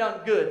 that we've done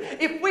good.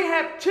 If we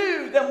have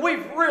two, then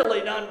we've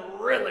really done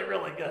really,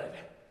 really good.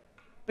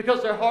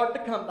 Because they're hard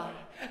to come by.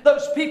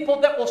 Those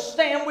people that will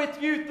stand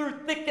with you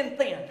through thick and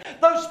thin.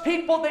 Those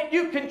people that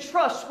you can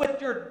trust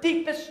with your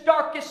deepest,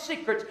 darkest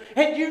secrets.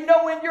 And you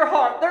know in your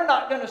heart they're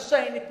not going to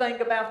say anything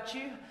about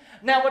you.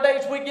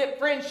 Nowadays we get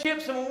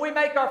friendships, and when we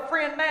make our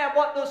friend mad,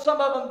 what do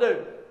some of them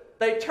do?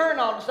 They turn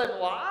on and say,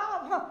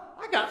 well,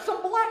 I got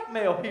some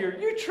blackmail here.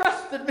 You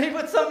trusted me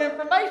with some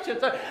information.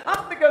 So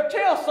I'm going to go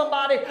tell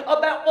somebody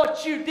about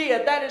what you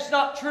did. That is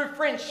not true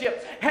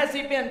friendship. Has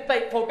he been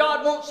faithful?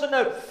 God wants to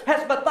know,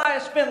 has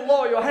Matthias been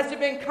loyal? Has he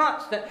been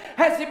constant?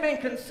 Has he been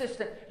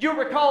consistent? You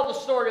recall the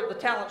story of the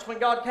talents when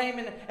God came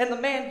in and the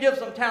man gives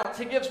them talents.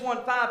 He gives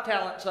one 5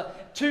 talents,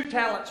 2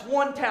 talents,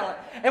 1 talent.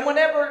 And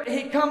whenever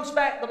he comes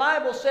back, the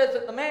Bible says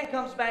that the man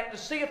comes back to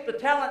see if the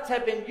talents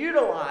have been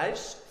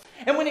utilized.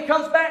 And when he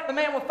comes back, the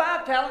man with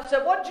 5 talents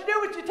said, what did you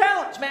do with your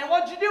talents, man?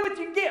 What did you do with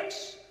your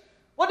gifts?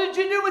 What did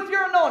you do with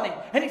your anointing?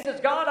 And he says,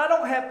 God, I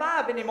don't have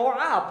 5 anymore.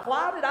 I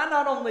applied it. I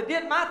not only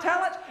did my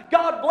talents,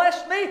 God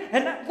blessed me.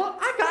 And look,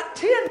 I got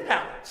 10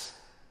 talents.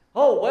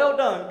 Oh, well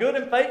done. Good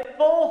and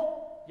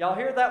faithful. Y'all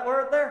hear that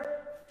word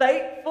there?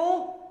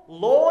 Faithful,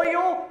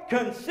 loyal,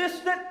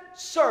 consistent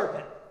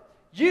servant.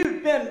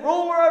 You've been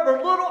ruler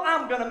over little.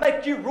 I'm going to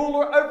make you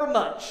ruler over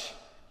much.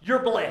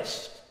 You're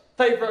blessed.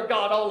 Favor of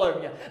God all over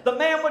you. The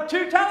man with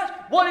 2 talents,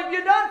 what have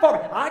you done for me?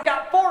 I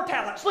got 4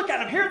 talents. Look at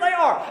them. Here they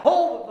are.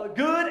 Oh,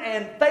 good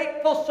and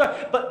faithful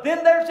sir. But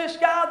then there's this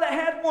guy that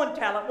had 1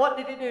 talent. What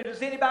did he do?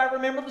 Does anybody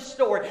remember the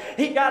story?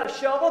 He got a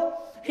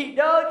shovel. He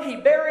dug, he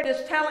buried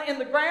his talent in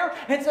the ground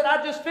and said,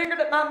 I just figured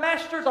that my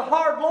master's a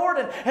hard Lord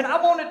and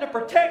I wanted to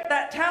protect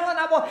that talent.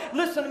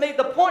 Listen to me,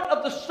 the point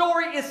of the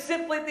story is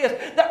simply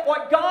this, that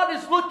what God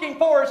is looking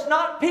for is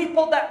not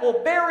people that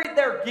will bury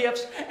their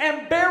gifts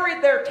and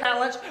bury their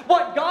talents.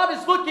 What God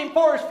is looking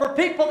for is for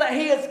people that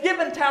he has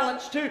given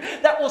talents to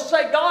that will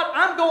say, God,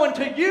 I'm going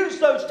to use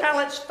those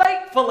talents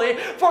faithfully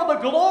for the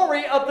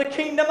glory of the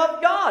kingdom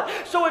of God.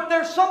 So if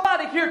there's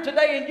somebody here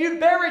today and you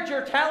buried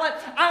your talent,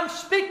 I'm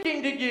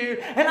speaking to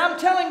you. And I'm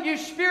telling you,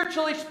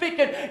 spiritually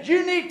speaking,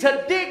 you need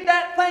to dig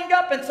that thing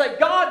up and say,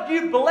 God,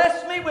 you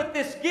bless me with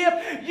this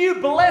gift. You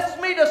bless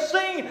me to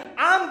sing.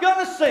 I'm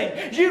going to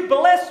sing. You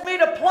bless me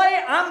to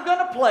play. I'm going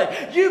to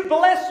play. You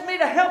bless me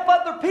to help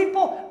other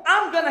people.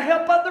 I'm going to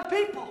help other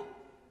people.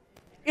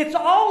 It's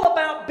all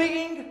about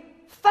being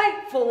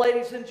faithful,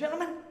 ladies and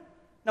gentlemen.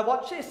 Now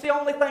watch this. It's the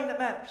only thing that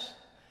matters.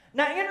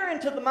 Now enter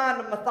into the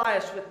mind of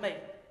Matthias with me.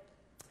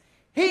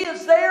 He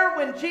is there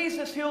when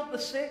Jesus healed the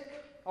sick.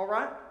 All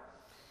right?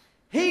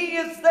 He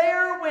is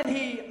there when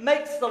he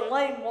makes the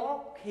lame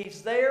walk.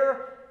 He's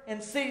there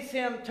and sees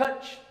him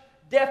touch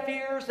deaf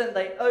ears and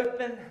they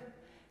open.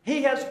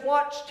 He has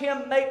watched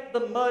him make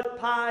the mud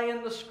pie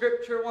in the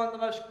scripture, one of the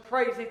most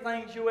crazy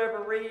things you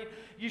ever read.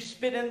 You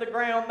spit in the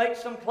ground, make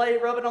some clay,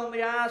 rub it on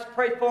the eyes,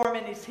 pray for him,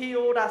 and he's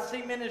healed. I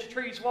see him in his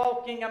trees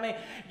walking. I mean,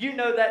 you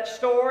know that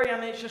story. I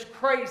mean, it's just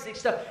crazy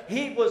stuff.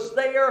 He was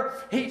there.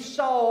 He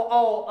saw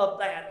all of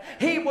that.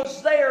 He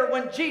was there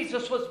when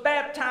Jesus was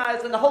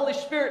baptized and the Holy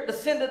Spirit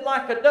descended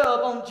like a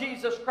dove on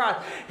Jesus Christ.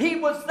 He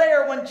was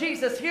there when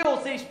Jesus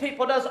heals these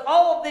people, does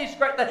all of these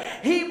great things.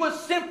 He was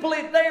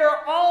simply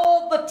there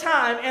all the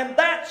time, and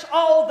that's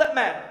all that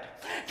mattered.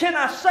 Can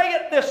I say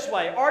it this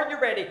way? Are you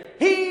ready?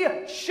 He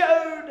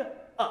showed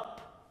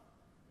up.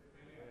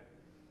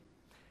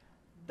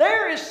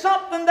 There is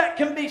something that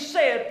can be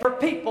said for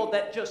people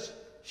that just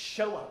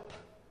show up.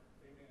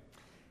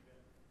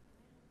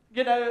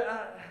 You know,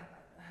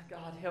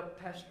 God help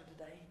Pastor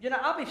today. You know,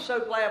 I'll be so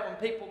glad when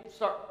people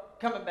start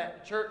coming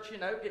back to church. You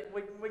know,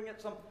 we can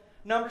get some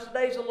numbers.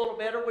 Today's a little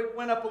better. We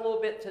went up a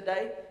little bit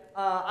today.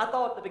 I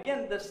thought at the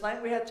beginning of this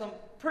thing we had some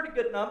pretty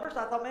good numbers.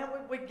 I thought, man,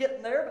 we're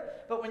getting there.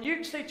 But when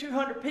you see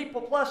 200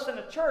 people plus in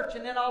a church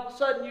and then all of a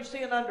sudden you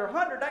see an under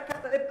 100, that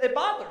kind of, it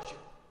bothers you.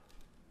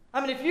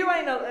 I mean, if you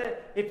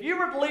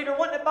were the leader,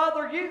 wouldn't it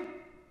bother you?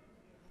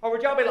 Or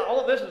would y'all be like,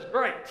 oh, this is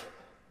great.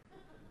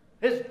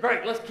 This is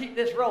great. Let's keep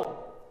this rolling.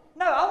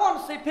 No, I want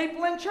to see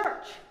people in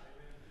church.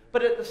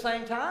 But at the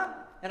same time,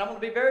 and I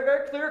want to be very,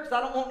 very clear because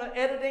I don't want no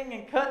editing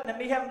and cutting and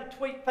me having to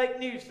tweet fake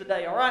news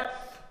today, all right?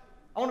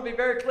 I want to be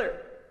very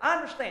clear. I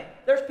understand.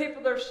 There's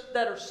people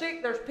that are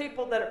sick. There's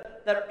people that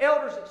are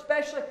elders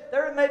especially.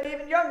 There may be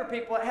even younger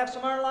people that have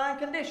some underlying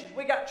conditions.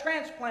 We got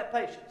transplant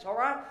patients, all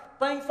right?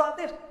 Things like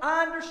this.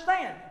 I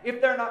understand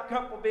if they're not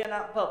comfortable being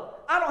out in public.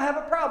 I don't have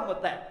a problem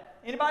with that.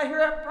 Anybody here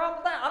have a problem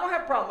with that? I don't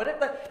have a problem with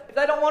it. If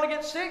they don't want to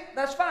get sick,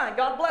 that's fine.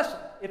 God bless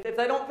them. If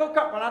they don't feel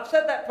comfortable. And I've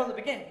said that from the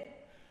beginning.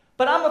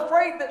 But I'm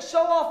afraid that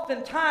so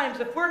oftentimes,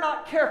 if we're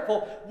not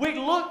careful, we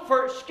look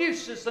for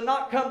excuses to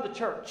not come to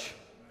church.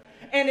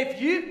 And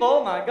if you,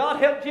 oh my God,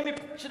 help Jimmy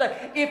preach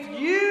today.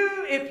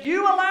 If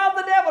you allow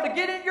the devil to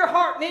get in your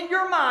heart and in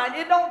your mind,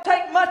 it don't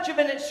take much of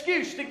an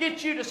excuse to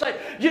get you to say,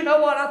 you know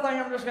what, I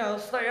think I'm just going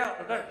to stay out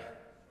today.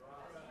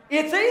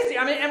 It's easy.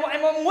 I mean,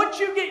 and once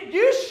you get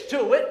used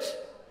to it,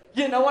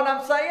 you know what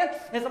I'm saying?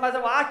 And somebody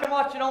said, well, I can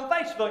watch it on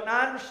Facebook. Now,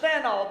 I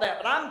understand all of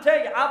that. But I'm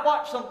telling you, I've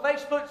watched some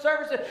Facebook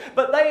services,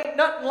 but they ain't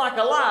nothing like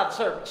a live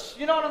service.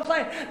 You know what I'm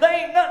saying? They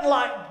ain't nothing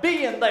like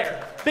being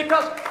there.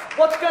 Because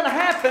what's going to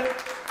happen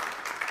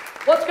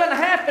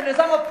is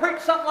I'm going to preach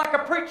something like I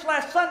preached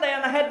last Sunday,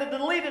 and I had to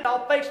delete it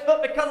off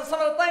Facebook because of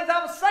some of the things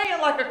I was saying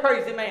like a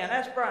crazy man.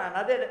 That's Brian.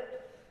 I did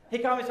it. He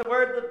called me and said,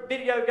 where'd the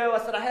video go? I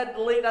said, I had to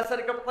delete it. I said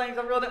a couple things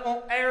I really didn't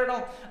want aired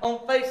on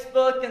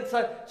Facebook. And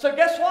so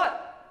guess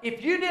what?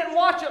 If you didn't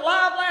watch it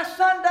live last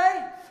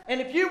Sunday And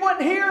if you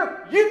weren't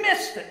here, you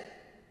missed it.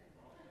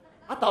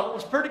 I thought it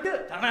was pretty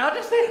good. I mean, I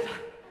just did.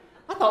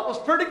 I thought it was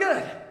pretty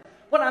good.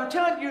 What I'm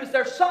telling you is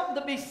there's something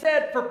to be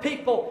said for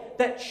people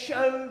that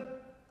show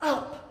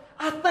up.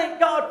 I thank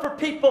God for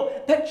people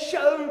that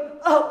show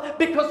up,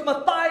 because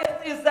Matthias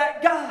is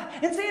that guy.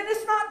 And see, and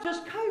it's not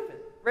just COVID,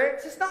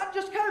 Rex. It's not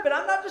just COVID.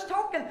 I'm not just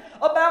talking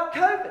about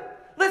COVID.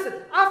 Listen,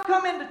 I've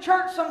come into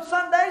church some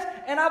Sundays,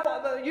 and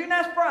you can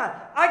ask Brian,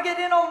 I get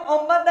in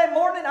on Monday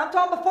morning. I'm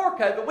talking before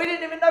COVID. We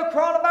didn't even know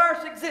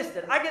coronavirus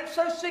existed. I get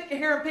so sick of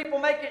hearing people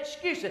make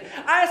excuses.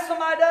 I asked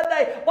somebody the other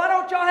day, why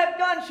don't y'all have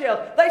gun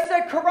shells? They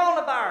said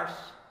coronavirus.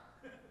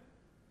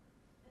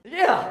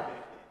 Yeah,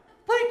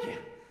 thank you.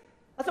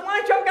 I said, why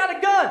ain't y'all got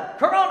a gun?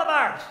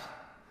 Coronavirus.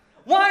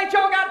 Why ain't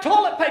y'all got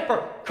toilet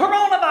paper?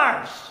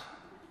 Coronavirus.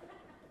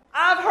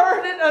 I've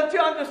heard it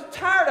until I'm just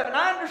tired of it. And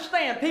I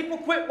understand. People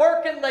quit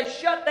working, they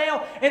shut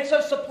down, and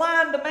so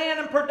supply and demand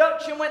and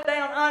production went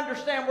down. I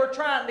understand we're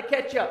trying to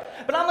catch up.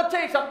 But I'm going to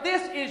tell you something.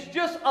 This is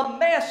just a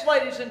mess,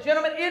 ladies and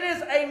gentlemen. It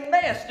is a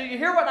mess. Do you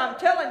hear what I'm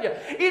telling you?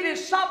 It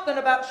is something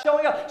about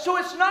showing up. So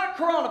it's not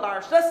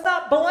coronavirus. Let's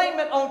not blame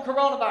it on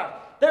coronavirus.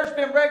 There's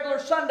been regular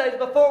Sundays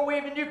before we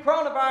even knew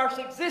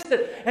coronavirus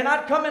existed, and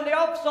I'd come in the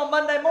office on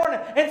Monday morning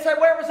and say,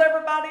 where was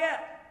everybody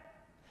at?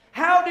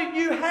 How do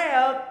you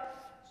have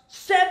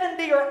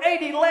 70 or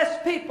 80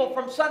 less people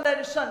from Sunday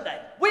to Sunday?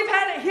 We've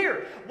had it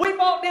here. We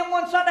walked in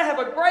one Sunday, have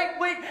a great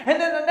week,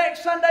 and then the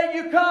next Sunday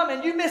you come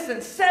and you're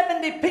missing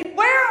 70 people.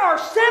 Where are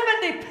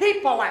 70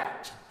 people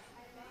at?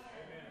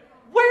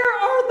 Where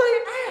are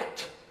they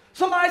at?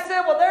 Somebody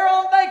said, well, they're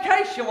on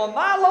vacation. Well,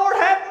 my Lord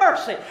have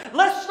mercy.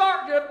 Let's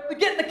start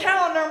getting the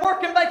calendar and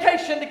working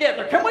vacation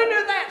together. Can we do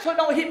that so it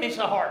don't hit me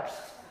so hard?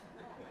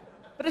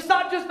 But it's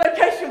not just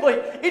vacation week.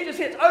 It just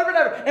hits over and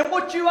over. And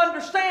what you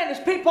understand is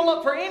people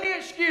look for any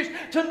excuse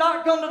to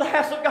not come to the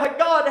house of God.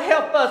 God,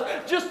 help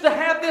us just to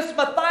have this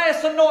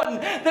Matthias anointing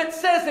that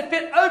says if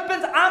it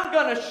opens, I'm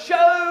going to show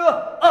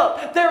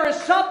up. There is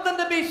something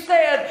to be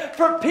said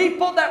for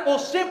people that will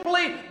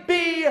simply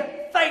be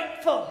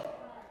faithful.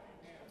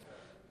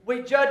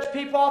 We judge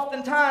people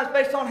oftentimes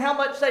based on how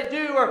much they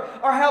do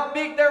or how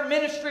big their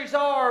ministries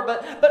are.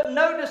 But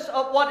notice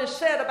what is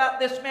said about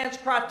this man's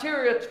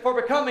criteria for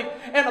becoming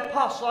an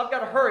apostle. I've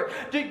got to hurry.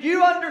 Do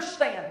you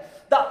understand?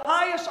 The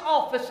highest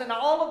office in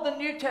all of the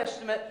New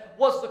Testament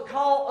was the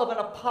call of an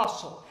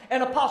apostle.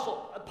 An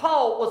apostle.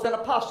 Paul was an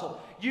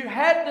apostle. You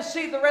had to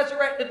see the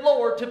resurrected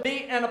Lord to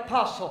be an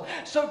apostle.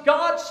 So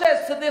God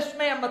says to this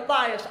man,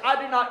 Matthias, I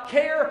do not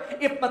care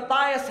if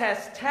Matthias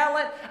has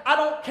talent. I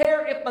don't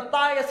care if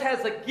Matthias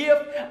has a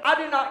gift.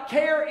 I do not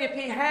care if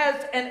he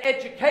has an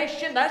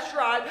education. That's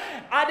right.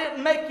 I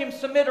didn't make him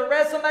submit a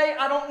resume.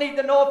 I don't need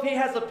to know if he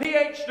has a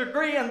PhD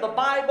degree in the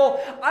Bible.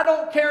 I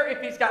don't care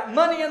if he's got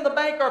money in the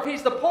bank or if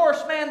he's the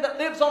poorest man that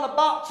lives on a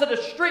box at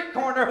a street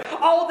corner.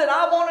 All that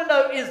I want to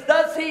know is,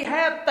 does he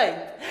have faith?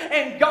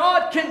 And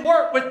God can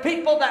work with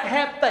people that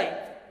have faith.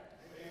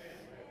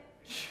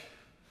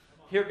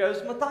 Here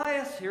goes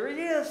Matthias. Here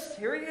he is.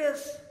 Here he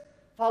is.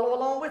 Follow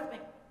along with me.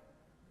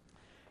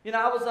 You know,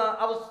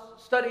 I was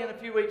studying a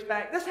few weeks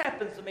back. This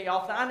happens to me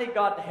often. I need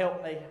God to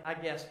help me, I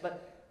guess.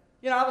 But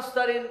you know, I was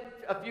studying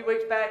a few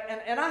weeks back,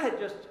 and I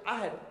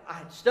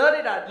had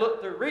studied. I'd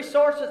looked through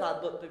resources.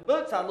 I'd looked through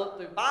books. I looked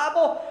through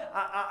Bible.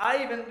 I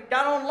even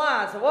got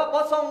online. So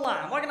what's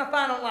online? What can I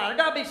find online? There's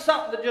got to be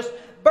something that just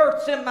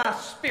bursts in my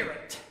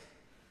spirit.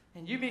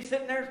 And you be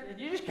sitting there, and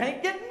you just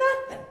can't get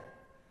nothing.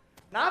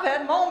 Now, I've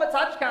had moments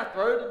I just kind of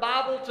throw the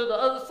Bible to the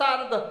other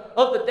side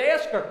of the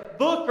desk, or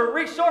book or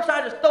resource.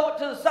 I just throw it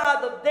to the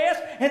side of the desk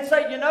and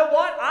say, you know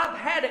what? I've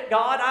had it,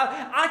 God.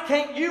 I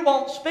can't, you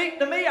won't speak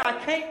to me. I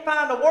can't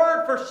find a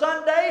word for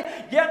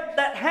Sunday, yet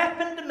that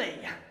happened to me.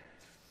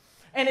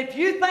 And if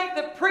you think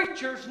that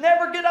preachers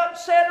never get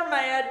upset or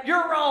mad,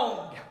 you're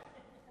wrong.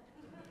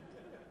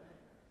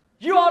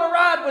 You ought to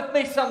ride with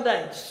me some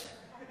days.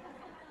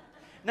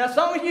 Now,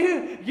 some of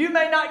you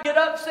may not get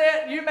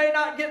upset, you may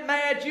not get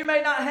mad, you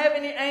may not have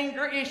any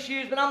anger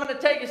issues, but I'm going to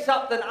tell you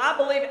something. I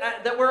believe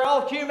that we're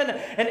all human,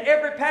 and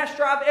every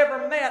pastor I've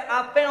ever met,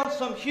 I've found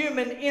some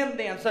human in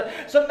them.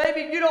 So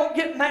maybe you don't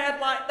get mad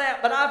like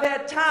that, but I've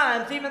had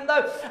times, even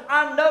though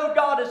I know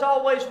God is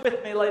always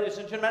with me, ladies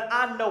and gentlemen,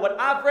 I know it.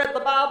 I've read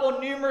the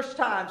Bible numerous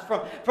times,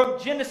 from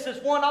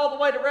Genesis 1 all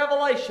the way to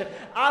Revelation.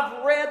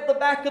 I've read the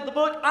back of the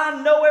book. I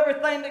know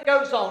everything that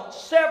goes on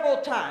several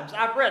times.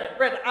 I've read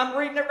it. I'm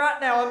reading it right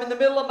now. I'm in the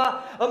middle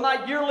of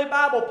my yearly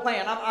Bible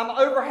plan. I'm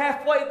over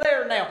halfway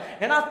there now.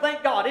 And I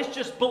thank God. It's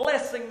just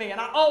blessing me.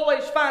 And I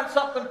always find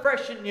something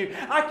fresh in you.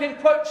 I can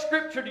quote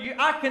scripture to you.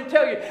 I can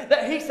tell you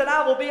that He said,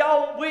 I will be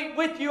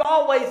with you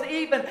always,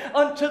 even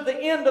unto the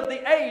end of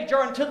the age,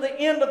 or until the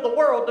end of the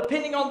world,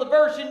 depending on the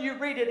version you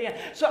read it in.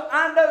 So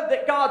I know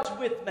that God's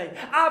with me.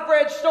 I've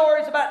read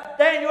stories about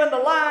Daniel in the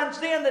lion's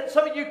den that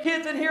some of you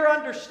kids in here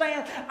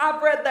understand.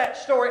 I've read that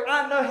story.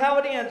 I know how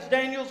it ends.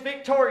 Daniel's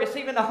victorious.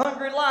 Even a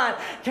hungry lion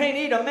can't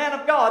eat a man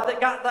of God that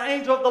got the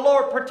angel of the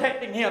Lord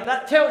protecting him.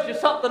 That tells you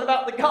something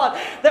about the God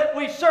that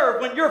we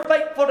serve. When you're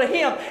faithful to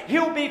Him,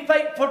 He'll be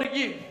faithful to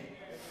you.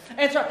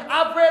 And so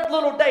I've read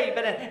little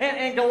David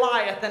and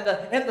Goliath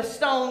and the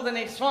stones, and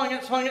he swung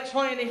it,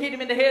 and he hit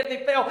him in the head and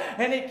he fell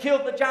and he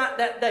killed the giant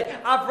that day.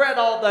 I've read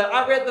all that.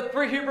 I read the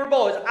 3 Hebrew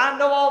boys. I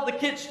know all the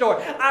kids'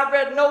 stories. I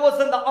read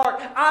Noah's in the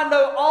ark. I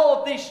know all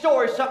of these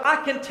stories. So I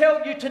can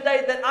tell you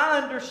today that I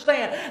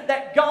understand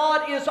that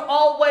God is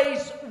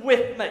always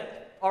with me.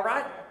 All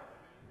right?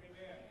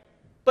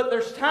 But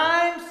there's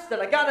times that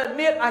I got to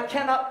admit I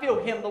cannot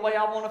feel Him the way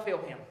I want to feel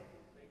Him.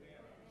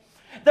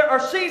 There are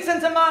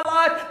seasons in my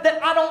life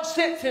that I don't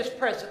sense His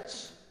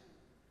presence.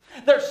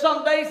 There's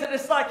some days that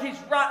it's like He's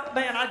right,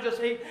 man, I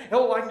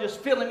can just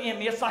feel Him in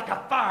me. It's like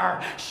a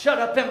fire shut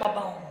up in my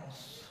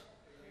bones.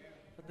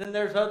 But then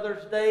there's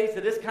other days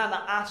that it's kind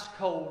of ice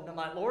cold. And I'm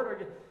like, Lord,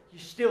 are you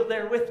still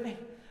there with me?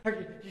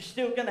 Are you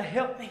still going to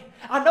help me?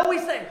 I know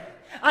He's there.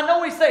 I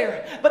know He's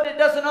there, but it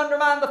doesn't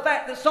undermine the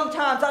fact that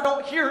sometimes I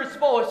don't hear His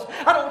voice.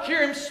 I don't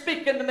hear Him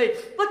speaking to me.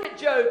 Look at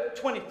Job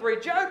 23.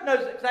 Job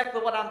knows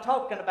exactly what I'm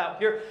talking about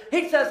here.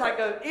 He says, I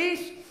go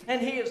east and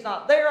He is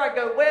not there. I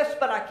go west,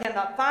 but I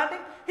cannot find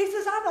Him. He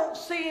says, I don't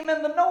see Him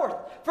in the north,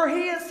 for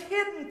He is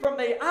hidden from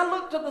me. I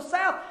look to the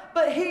south,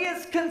 but He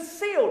is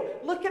concealed.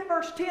 Look at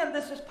verse 10.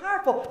 This is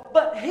powerful.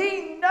 But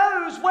He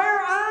knows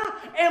where I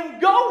am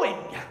going.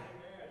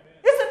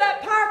 Isn't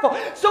that powerful?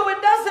 So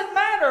it doesn't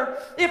matter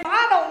if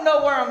I don't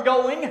know where I'm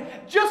going,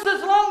 just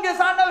as long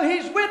as I know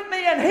He's with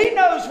me and He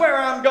knows where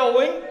I'm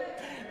going.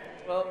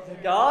 Well,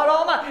 God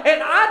Almighty.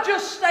 And I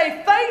just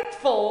stay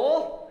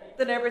faithful,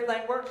 then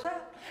everything works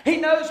out. He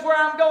knows where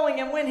I'm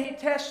going, and when He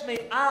tests me,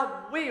 I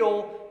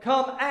will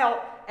come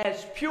out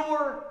as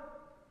pure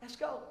as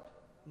gold.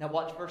 Now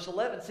watch verse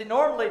 11. See,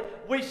 normally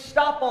we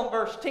stop on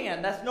verse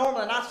 10. That's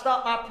normal. And I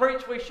stop my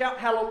preach, we shout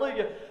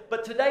hallelujah.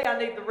 But today I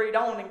need to read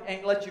on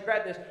and let you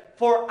grab this.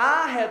 For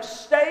I have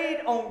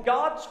stayed on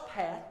God's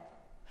path.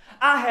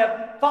 I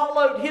have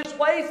followed His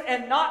ways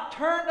and not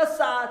turned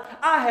aside.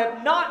 I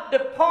have not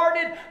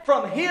departed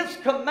from His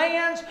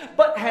commands,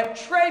 but have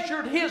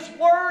treasured His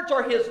words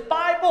or His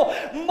Bible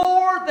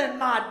more than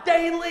my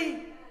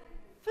daily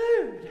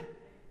food.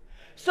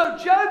 So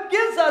Job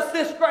gives us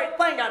this great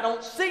thing. I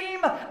don't see Him.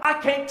 I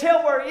can't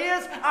tell where He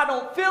is. I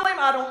don't feel Him.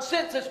 I don't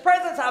sense His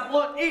presence. I've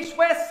looked east,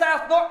 west,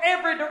 south, north,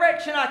 every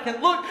direction I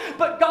can look.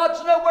 But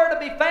God's nowhere to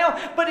be found.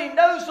 But He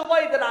knows the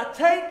way that I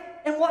take.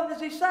 And what does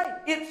He say?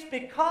 It's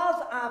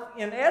because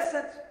in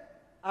essence,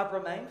 I've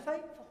remained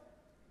faithful.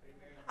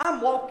 I'm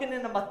walking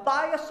in a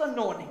Matthias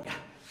anointing.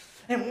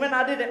 And when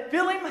I didn't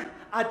feel Him,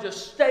 I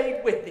just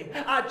stayed with Him.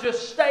 I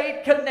just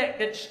stayed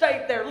connected,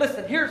 stayed there.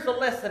 Listen, here's the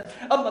lesson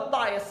of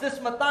Matthias. This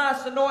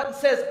Matthias anointing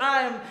says,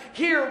 I am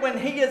here when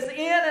He is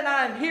in and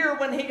I am here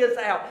when He is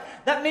out.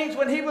 That means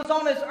when He was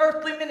on His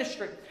earthly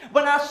ministry,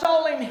 when I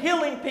saw Him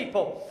healing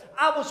people,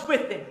 I was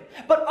with Him.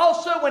 But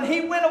also when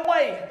He went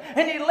away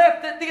and He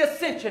left at the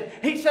ascension,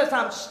 He says,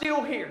 I'm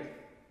still here.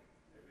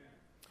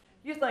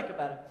 You think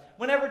about it.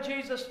 Whenever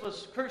Jesus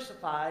was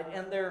crucified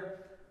and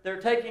they're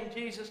taking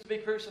Jesus to be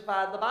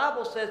crucified, the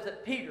Bible says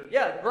that Peter,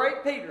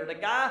 great Peter, the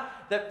guy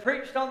that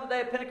preached on the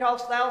day of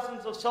Pentecost,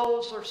 thousands of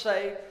souls are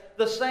saved,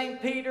 the same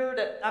Peter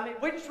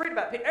we just read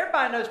about Peter.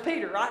 Everybody knows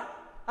Peter, right?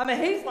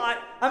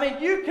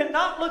 You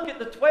cannot look at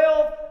the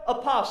 12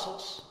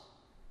 apostles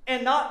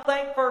and not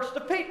think first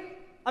of Peter.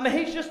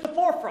 He's just the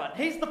forefront.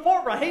 He's the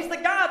forerunner. He's the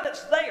guy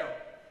that's there.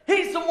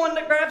 He's the one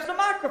that grabs the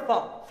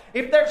microphone.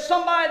 If there's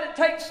somebody that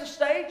takes the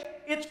stage,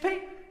 it's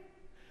Peter.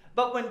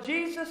 But when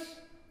Jesus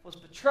was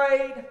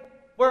betrayed,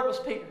 where was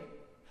Peter?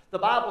 The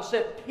Bible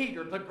said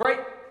Peter, the great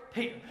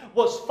Peter,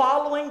 was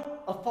following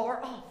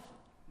afar off.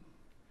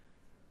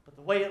 But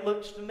the way it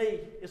looks to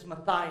me is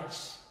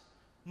Matthias.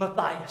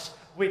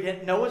 We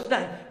didn't know his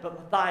name,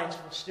 but Matthias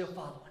was still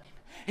following him.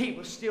 He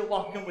was still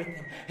walking with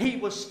him. He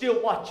was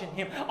still watching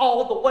him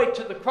all the way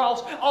to the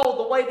cross,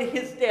 all the way to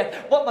his death.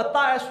 What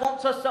Matthias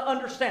wants us to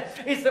understand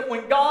is that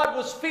when God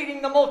was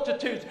feeding the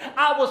multitudes,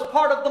 I was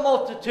part of the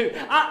multitude.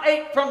 I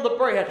ate from the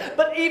bread.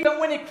 But even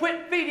when He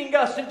quit feeding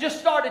us and just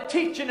started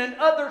teaching and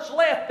others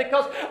left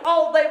because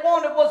all they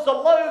wanted was the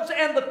loaves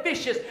and the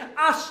fishes,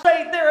 I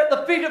stayed there at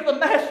the feet of the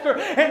Master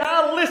and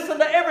I listened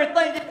to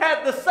everything He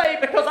had to say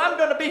because I'm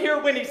going to be here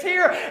when He's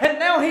here. And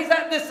now He's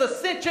at this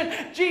ascension.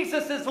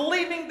 Jesus is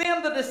leaving them.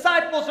 The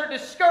disciples are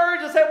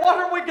discouraged and say, what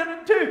are we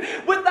going to do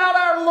without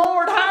our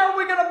Lord? How are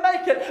we going to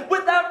make it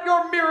without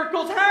your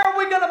miracles? How are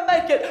we going to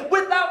make it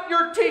without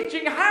your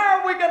teaching? How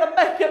are we going to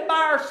make it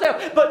by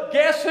ourselves? But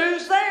guess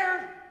who's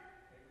there?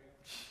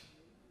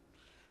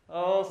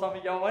 Oh, some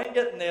of y'all ain't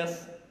getting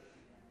this.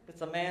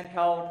 It's a man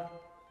called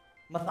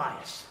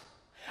Matthias.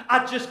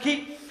 I just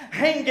keep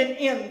hanging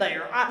in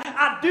there.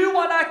 I do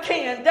what I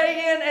can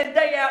day in and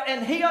day out.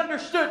 And he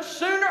understood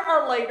sooner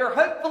or later,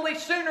 hopefully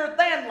sooner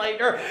than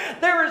later,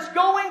 there is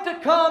going to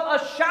come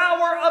a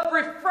shower of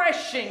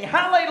refreshing.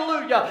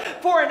 Hallelujah.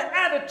 For an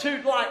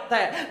attitude like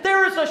that.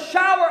 There is a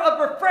shower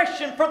of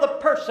refreshing for the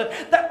person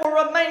that will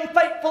remain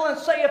faithful and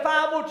say, if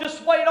I will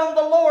just wait on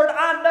the Lord,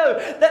 I know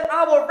that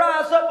I will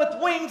rise up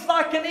with wings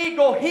like an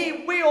eagle.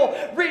 He will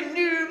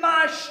renew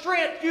my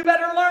strength. You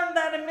better learn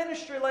that in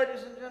ministry,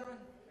 ladies and gentlemen.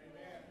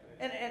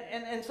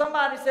 And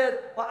somebody said,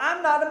 well,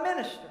 I'm not a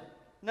minister.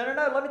 No,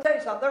 let me tell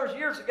you something. There was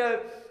years ago,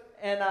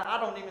 and I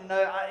don't even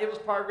know, it was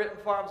probably written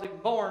before I was even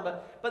born,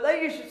 but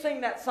they used to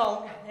sing that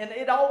song, and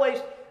it always,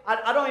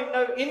 I don't even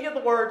know any of the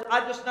words,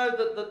 I just know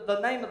the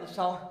name of the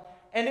song,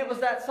 and it was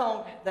that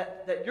song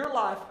that your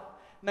life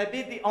may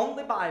be the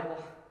only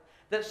Bible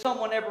that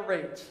someone ever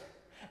reads.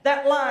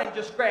 That line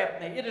just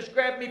grabbed me. It has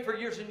grabbed me for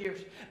years and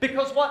years.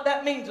 Because what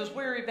that means is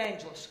we're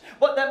evangelists.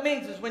 What that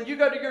means is when you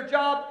go to your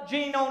job,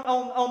 Gene,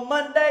 on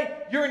Monday,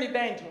 you're an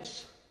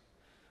evangelist.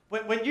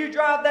 When you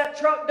drive that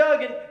truck,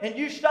 Doug, and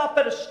you stop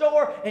at a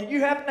store and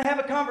you happen to have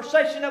a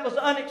conversation that was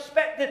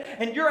unexpected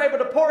and you're able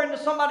to pour into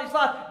somebody's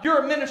life, you're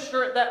a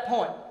minister at that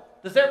point.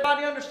 Does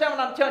everybody understand what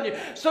I'm telling you?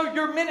 So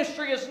your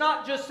ministry is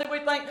not just, we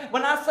think,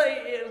 when I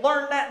say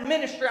learn that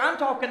ministry, I'm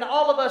talking to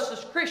all of us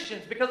as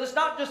Christians, because it's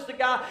not just the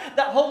guy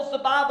that holds the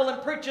Bible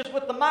and preaches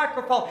with the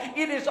microphone.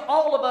 It is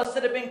all of us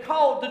that have been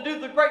called to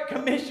do the great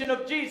commission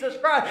of Jesus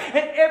Christ.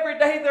 And every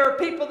day there are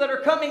people that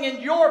are coming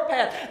in your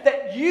path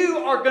that you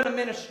are going to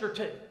minister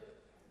to.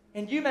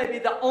 And you may be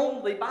the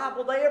only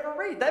Bible they ever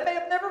read. They may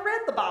have never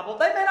read the Bible.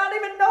 They may not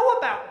even know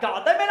about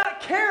God. They may not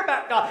care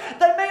about God.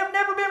 They may have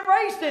never been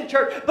raised in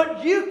church.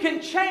 But you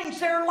can change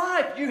their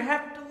life. You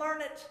have to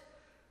learn it.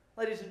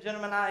 Ladies and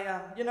gentlemen, I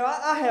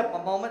have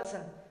my moments.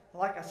 And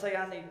like I say,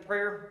 I need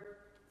prayer.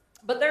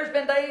 But there's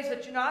been days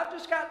that, I've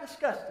just got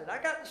disgusted.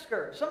 I got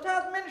discouraged.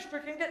 Sometimes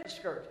ministry can get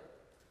discouraged.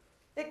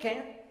 It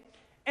can.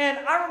 And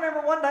I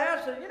remember one day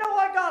I said, you know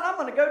what, God, I'm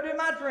going to go do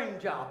my dream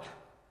job.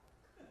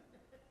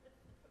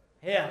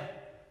 Yeah,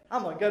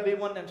 I'm going to go be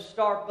one of them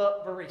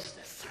Starbucks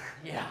baristas.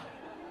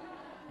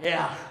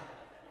 Yeah.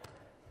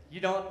 You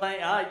don't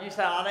think, you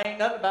say, there ain't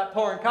nothing about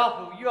pouring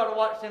coffee. Well, you ought to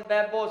watch them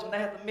bad boys when they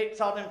have to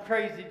mix all them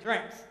crazy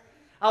drinks.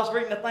 I was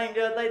reading a thing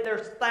the other day,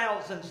 there's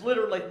thousands,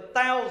 literally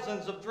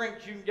thousands of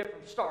drinks you can get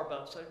from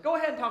Starbucks. So go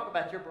ahead and talk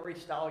about your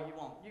barista all you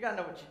want. You got to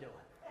know what you're doing.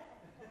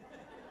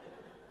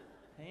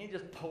 He ain't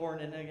just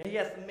pouring in there. He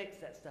has to mix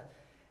that stuff.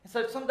 And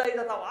so some days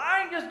I thought, well,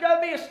 I ain't just go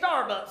be a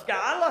Starbucks guy.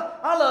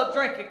 I love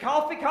drinking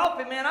coffee.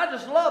 Coffee, man, I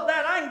just love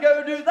that. I can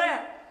go do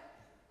that.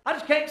 I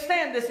just can't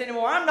stand this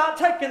anymore. I'm not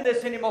taking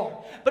this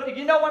anymore. But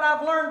you know what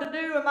I've learned to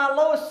do in my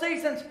lowest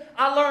seasons?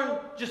 I learned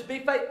just be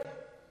faithful.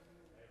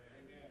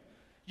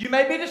 You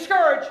may be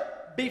discouraged.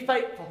 Be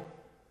faithful.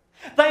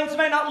 Things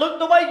may not look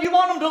the way you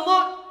want them to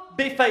look.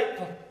 Be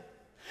faithful.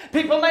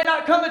 People may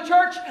not come to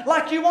church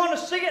like you want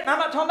to see it. And I'm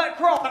not talking about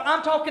Crawford.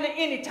 I'm talking at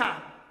any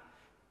time.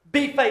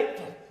 Be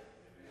faithful.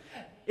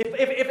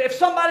 If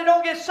somebody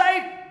don't get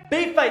saved,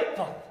 be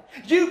faithful.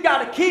 You've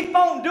got to keep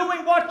on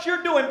doing what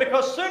you're doing,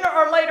 because sooner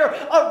or later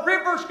a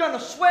river's going to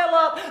swell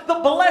up. The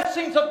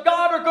blessings of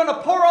God are going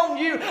to pour on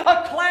you.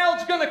 A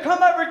cloud's going to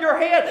come over your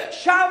head.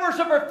 Showers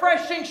of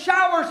refreshing,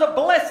 showers of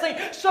blessing,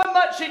 so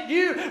much that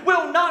you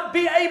will not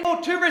be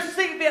able to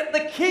receive it.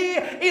 The key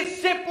is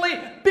simply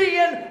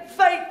being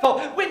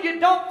faithful. When you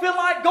don't feel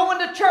like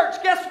going to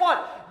church, guess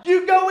what?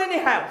 You go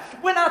anyhow.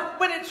 When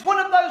it's one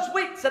of those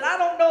weeks and I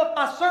don't know if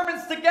my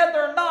sermon's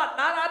together or not,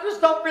 and I just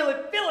don't really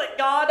feel it,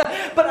 God,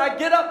 but I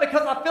get up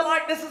because I feel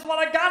like this is what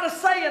I got to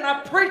say, and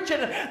I preach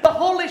it, and the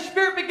Holy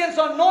Spirit begins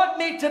to anoint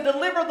me to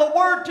deliver the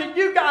word to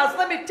you guys.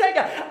 Let me tell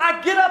you, I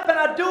get up and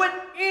I do it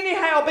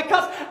anyhow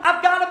because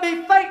I've got to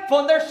be faithful.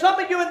 And there's some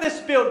of you in this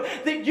building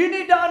that you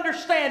need to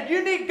understand.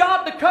 You need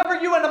God to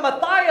cover you in a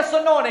Matthias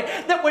anointing,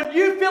 that when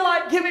you feel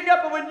like giving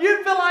up and when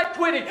you feel like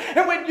quitting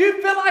and when you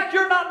feel like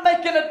you're not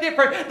making a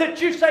difference,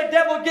 that you say,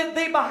 devil, get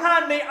thee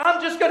behind me.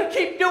 I'm just going to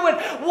keep doing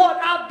what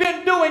I've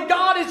been doing.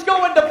 God is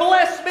going to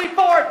bless me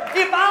for it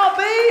if I'll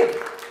be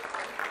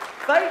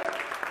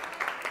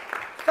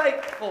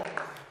faithful.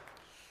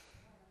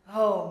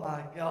 Oh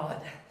my God.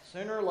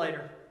 Sooner or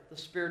later, the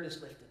Spirit is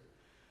lifted.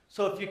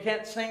 So if you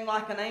can't sing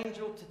like an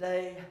angel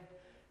today,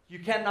 you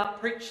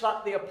cannot preach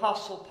like the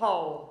Apostle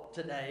Paul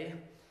today.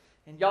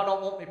 And y'all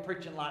don't want me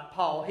preaching like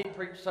Paul. He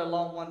preached so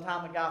long one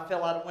time a guy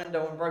fell out a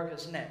window and broke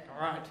his neck.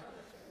 All right.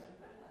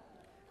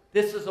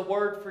 This is a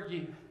word for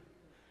you.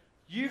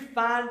 You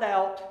find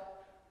out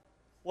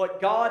what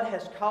God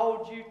has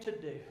called you to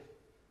do.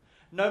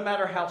 No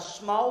matter how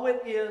small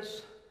it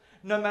is,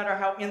 no matter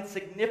how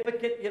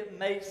insignificant it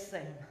may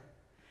seem.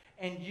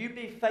 And you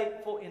be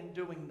faithful in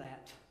doing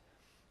that.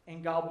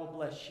 And God will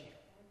bless you.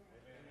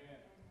 Amen.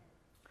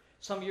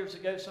 Some years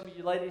ago, some of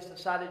you ladies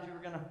decided you were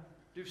going to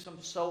do some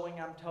sewing,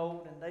 I'm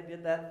told. And they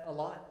did that a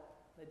lot.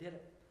 They did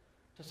it.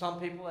 To some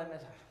people, they may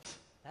say,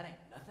 that ain't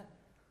nothing.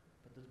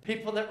 The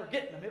people that were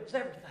getting them, it was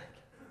everything.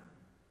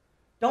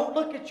 Don't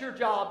look at your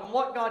job and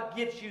what God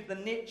gives you the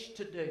niche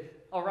to do,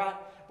 all right?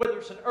 Whether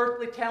it's an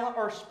earthly talent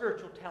or a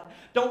spiritual talent.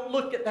 Don't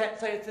look at that and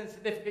say it's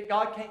insignificant.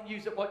 God can't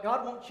use it. What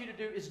God wants you to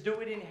do is do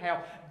it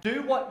anyhow.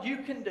 Do what you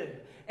can do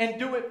and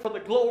do it for the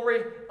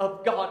glory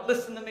of God.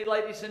 Listen to me,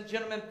 ladies and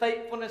gentlemen.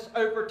 Faithfulness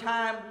over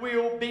time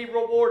will be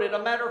rewarded.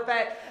 A matter of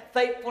fact,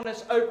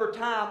 faithfulness over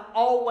time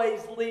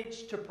always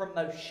leads to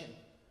promotion.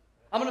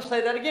 I'm going to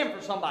say that again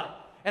for somebody.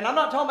 And I'm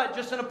not talking about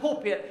just in a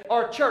pulpit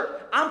or a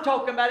church. I'm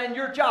talking about in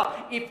your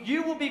job. If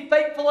you will be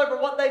faithful over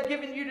what they've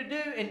given you to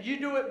do, and you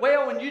do it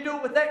well and you do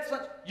it with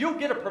excellence, you'll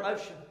get a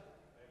promotion.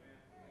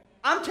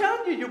 I'm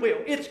telling you, you will.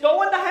 It's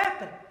going to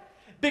happen.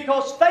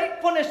 Because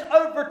faithfulness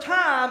over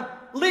time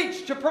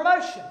leads to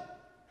promotion.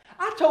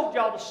 I told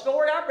y'all the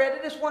story. I read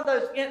it. It's one of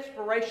those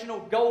inspirational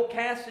gold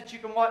casts that you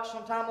can watch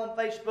sometime on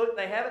Facebook.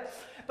 They have it.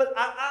 But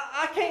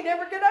I can't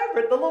ever get over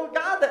it. The little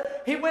guy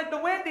that he went to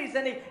Wendy's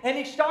and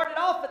he started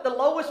off at the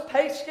lowest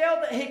pay scale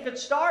that he could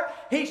start.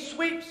 He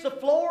sweeps the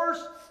floors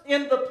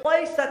in the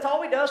place. That's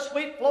all he does.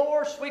 Sweep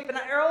floors, sweeping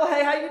the arrow.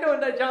 Hey, how you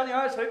doing today, Johnny? All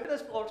right, sweeping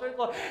this floor, sweeping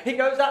the floor. He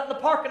goes out in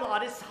the parking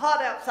lot. It's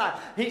hot outside.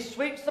 He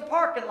sweeps the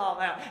parking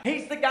lot out.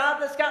 He's the guy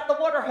that's got the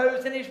water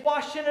hose and he's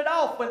washing it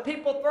off when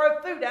people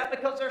throw food out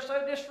because they're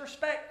so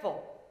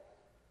disrespectful.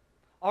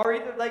 Or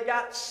either they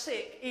got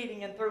sick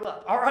eating and threw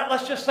up. All right,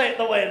 let's just say it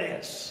the way it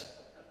is.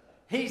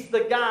 He's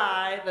the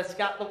guy that's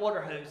got the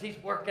water hose.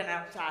 He's working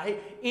outside.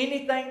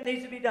 Anything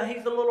needs to be done.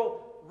 He's a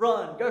little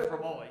gopher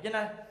boy, you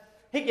know.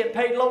 He get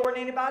paid lower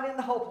than anybody in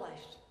the whole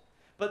place.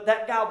 But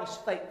that guy was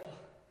faithful.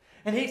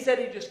 And he said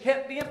he just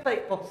kept being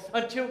faithful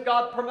until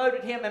God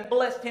promoted him and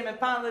blessed him. And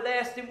finally they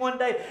asked him one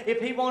day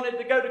if he wanted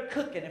to go to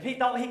cooking, if he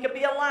thought he could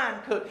be a line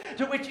cook.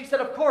 To which he said,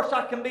 of course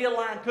I can be a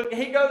line cook.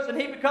 And he goes and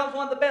he becomes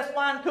one of the best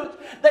line cooks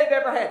they've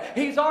ever had.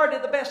 He's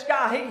already the best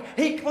guy.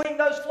 He cleaned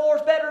those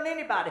floors better than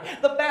anybody.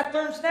 The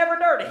bathroom's never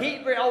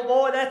dirty. Oh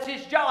boy, that's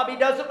his job. He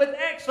does it with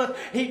excellence.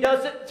 He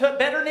does it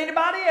better than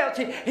anybody else.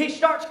 He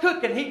starts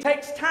cooking. He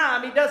takes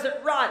time. He does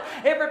it right.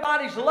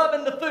 Everybody's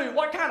loving the food.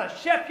 What kind of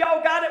chef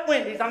y'all got at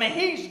Wendy's? I mean,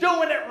 he's doing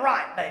it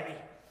right, baby.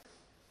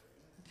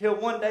 Until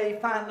one day he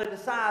finally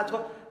decides,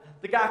 well,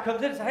 the guy comes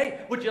in and says, hey,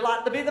 would you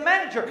like to be the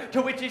manager?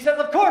 To which he says,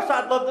 of course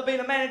I'd love to be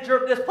the manager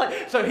of this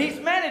place. So he's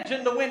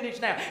managing the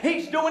Wendy's now.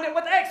 He's doing it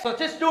with excellence.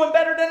 It's doing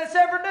better than it's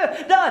ever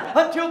done.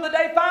 Until the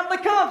day finally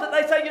comes and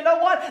they say, you know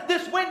what?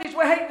 This Wendy's,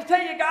 we hate to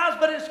tell you guys,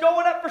 but it's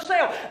going up for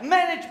sale.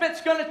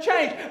 Management's going to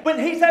change. When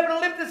he's able to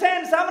lift his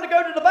hand and say, I'm going to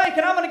go to the bank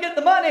and I'm going to get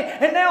the money.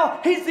 And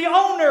now he's the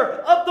owner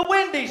of the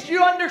Wendy's.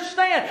 You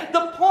understand?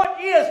 The point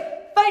is,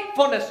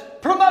 faithfulness,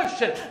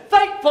 promotion.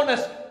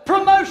 Faithfulness,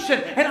 promotion.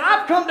 And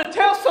I've come to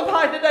tell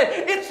somebody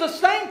today, it's the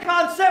same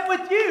concept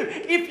with you.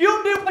 If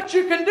you do what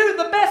you can do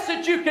the best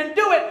that you can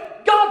do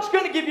it, God's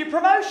going to give you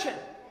promotion.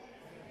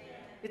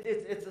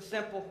 It's a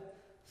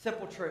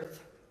simple truth.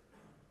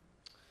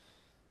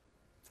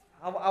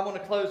 I want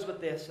to close with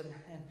this. And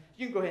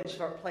you can go ahead and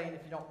start playing if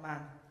you don't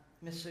mind,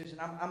 Miss Susan.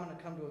 I'm going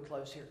to come to a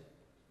close here.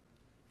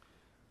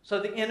 So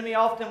the enemy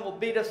often will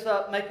beat us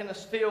up, making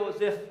us feel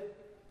as if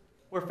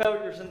we're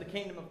failures in the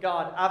kingdom of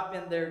God. I've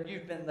been there.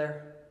 You've been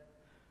there.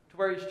 To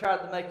where he's tried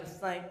to make us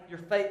think your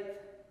faith,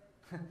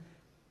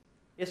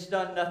 it's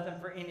done nothing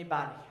for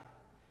anybody.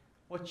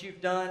 What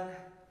you've done.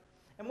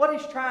 And what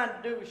he's trying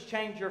to do is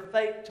change your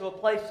faith to a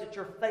place that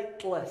you're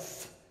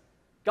faithless.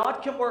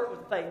 God can work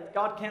with faith.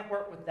 God can't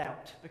work with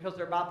doubt because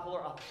they're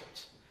bipolar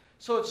opposites.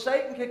 So if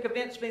Satan can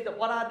convince me that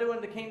what I do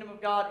in the kingdom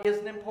of God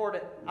isn't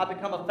important, I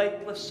become a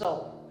faithless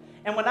soul.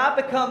 And when I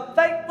become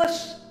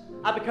faithless,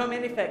 I become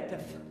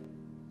ineffective.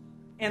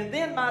 And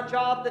then my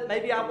job that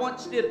maybe I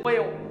once did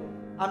well,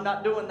 I'm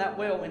not doing that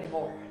well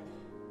anymore.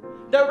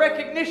 No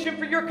recognition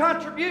for your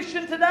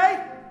contribution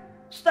today?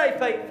 Stay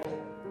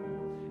faithful.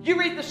 You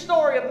read the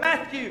story of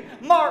Matthew,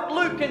 Mark,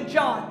 Luke, and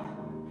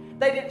John.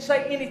 They didn't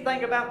say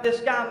anything about this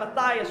guy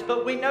Matthias,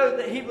 but we know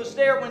that he was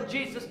there when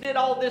Jesus did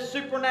all this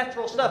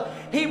supernatural stuff.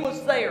 He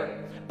was there.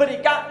 But he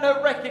got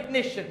no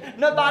recognition.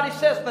 Nobody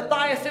says,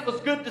 Matthias, it was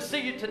good to see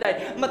you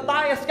today.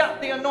 Matthias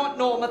got the anointing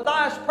oil.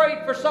 Matthias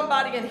prayed for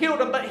somebody and healed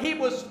him, but he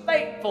was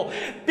faithful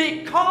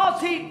because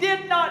he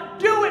did not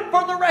do it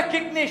for the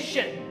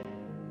recognition.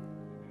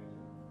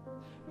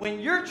 When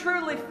you're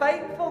truly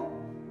faithful,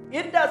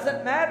 it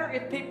doesn't matter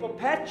if people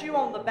pat you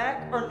on the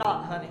back or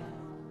not, honey.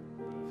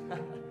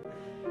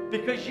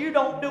 Because you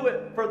don't do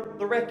it for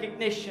the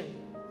recognition.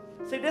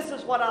 See, this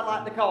is what I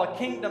like to call a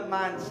kingdom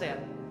mindset.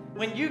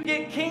 When you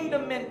get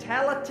kingdom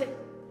mentality,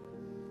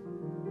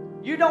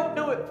 you don't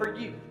do it for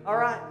you, all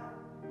right?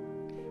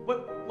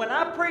 When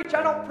I preach,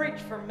 I don't preach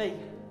for me,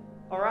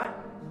 all right?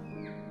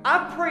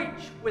 I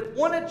preach with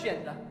one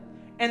agenda,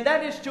 and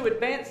that is to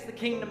advance the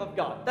kingdom of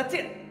God. That's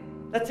it.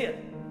 That's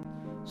it.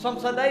 Some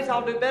Sundays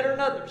I'll do better than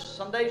others.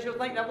 Some days you'll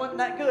think that wasn't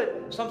that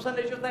good. Some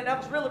Sundays you'll think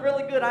that was really,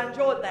 really good. I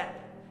enjoyed that.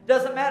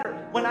 Doesn't matter.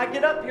 When I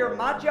get up here,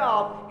 my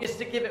job is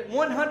to give it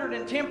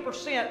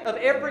 110% of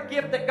every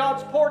gift that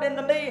God's poured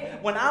into me.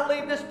 When I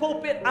leave this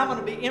pulpit, I'm going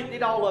to be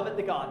emptied all of it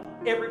to God.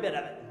 Every bit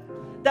of it.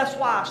 That's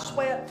why I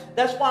sweat.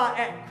 That's why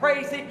I act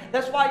crazy.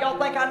 That's why y'all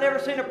think I never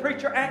seen a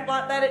preacher act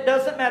like that. It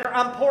doesn't matter.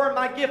 I'm pouring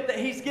my gift that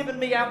He's given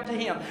me out to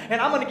Him.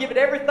 And I'm going to give it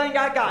everything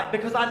I got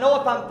because I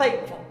know if I'm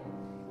faithful.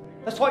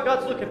 That's what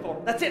God's looking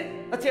for. That's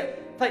it. That's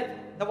it. Faithful.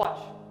 Now watch.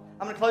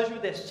 I'm going to close you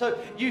with this. So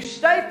you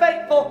stay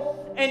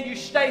faithful and you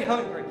stay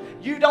hungry.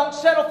 You don't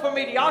settle for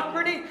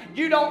mediocrity.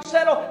 You don't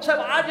settle, say,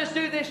 well, I just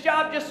do this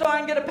job just so I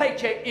can get a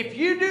paycheck. If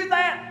you do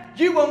that,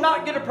 you will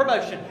not get a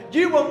promotion.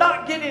 You will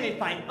not get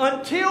anything.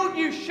 Until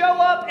you show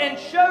up and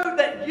show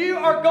that you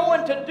are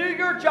going to do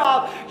your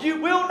job,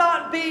 you will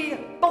not be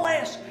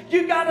blessed.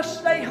 You got to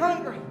stay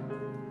hungry.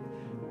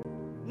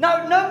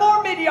 No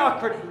more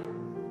mediocrity.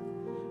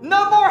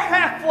 No more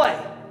halfway.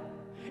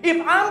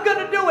 If I'm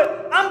going to do it,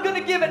 I'm going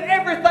to give it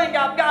everything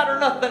I've got or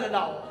nothing at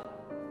all.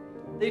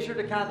 These are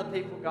the kind of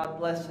people God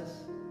blesses.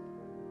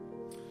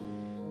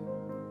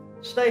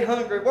 Stay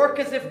hungry. Work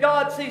as if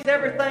God sees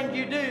everything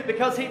you do,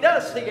 because He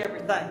does see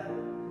everything.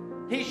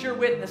 He's your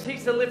witness.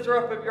 He's the lifter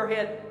up of your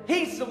head.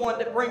 He's the one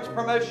that brings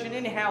promotion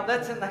anyhow.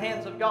 That's in the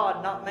hands of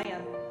God, not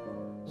man.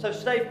 So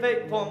stay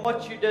faithful in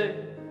what you do.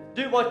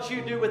 Do what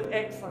you do with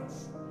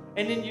excellence.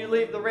 And then you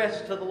leave the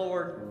rest to the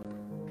Lord.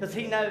 Because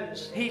He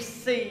knows. He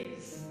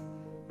sees.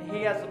 And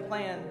He has a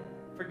plan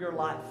for your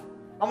life.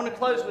 I'm going to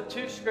close with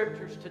 2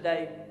 scriptures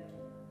today.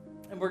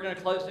 And we're going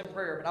to close in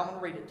prayer. But I'm going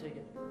to read it to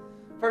you.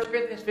 1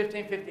 Corinthians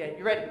 15:58.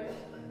 You ready?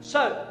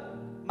 So,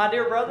 my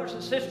dear brothers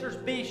and sisters,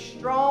 be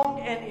strong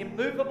and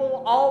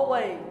immovable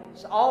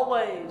always,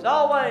 always,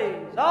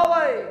 always,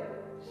 always.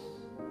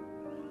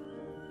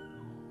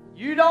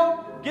 You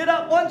don't get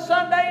up one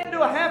Sunday and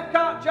do a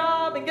half-cocked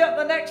job and get up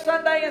the next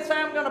Sunday and say,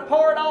 I'm going to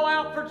pour it all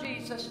out for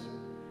Jesus.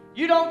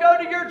 You don't go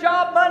to your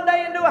job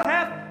Monday and do a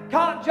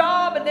half-cocked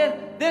job, and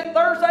then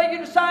Thursday you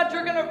decide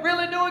you're going to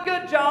really do a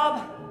good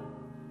job.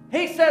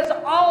 He says,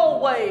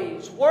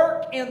 always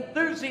work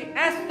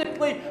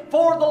enthusiastically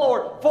for the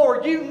Lord,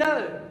 for you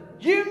know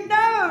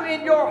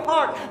in your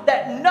heart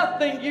that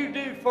nothing you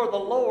do for the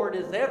Lord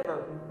is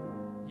ever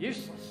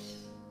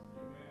useless.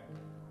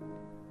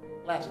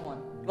 Last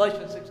one,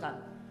 Galatians 6:9.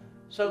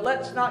 So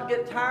let's not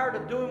get tired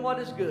of doing what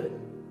is good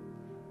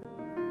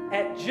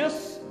at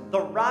just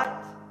the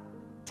right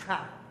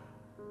time.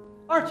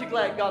 Aren't you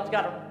glad God's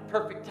got a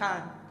perfect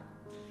time?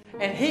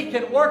 And He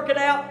can work it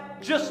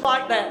out just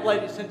like that,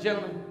 ladies and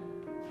gentlemen.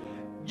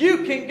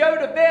 You can go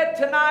to bed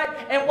tonight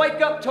and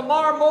wake up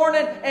tomorrow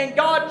morning and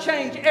God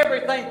change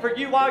everything for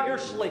you while you're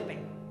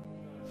sleeping.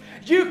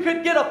 You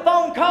could get a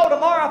phone call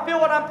tomorrow. I feel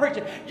what I'm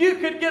preaching. You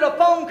could get a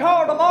phone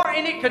call tomorrow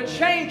and it could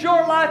change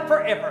your life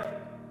forever.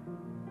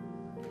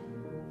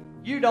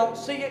 You don't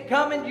see it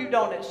coming. You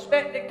don't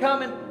expect it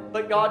coming.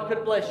 But God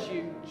could bless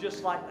you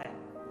just like that.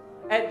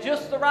 At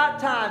just the right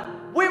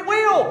time, we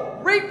will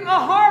reap a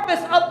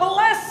harvest of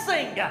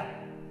blessing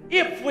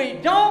if we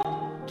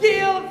don't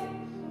give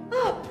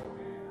up.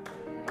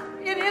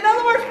 In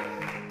other words,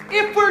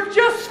 if we're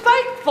just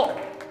faithful,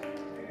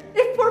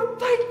 if we're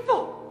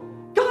faithful,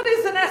 God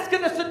isn't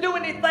asking us to do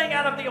anything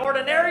out of the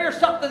ordinary or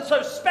something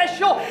so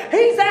special.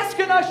 He's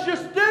asking us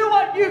just do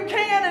what you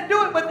can and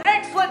do it with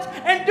excellence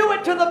and do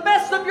it to the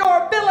best of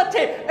your ability,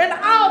 and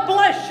I'll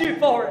bless you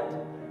for it.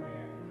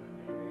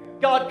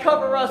 God,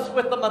 cover us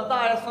with the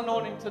Matthias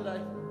anointing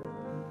today.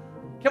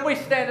 Can we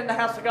stand in the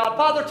house of God?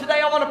 Father, today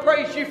I want to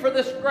praise you for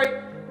this great,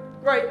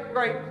 great,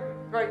 great,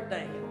 great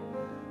day.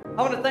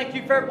 I want to thank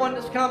you for everyone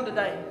that's come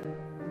today.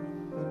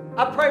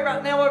 I pray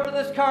right now over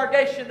this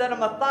congregation that a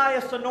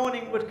Matthias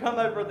anointing would come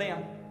over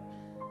them.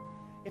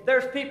 If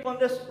there's people in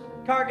this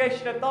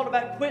congregation that have thought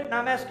about quitting,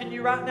 I'm asking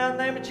you right now in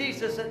the name of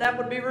Jesus that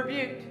would be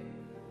rebuked.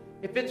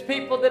 If it's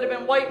people that have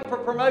been waiting for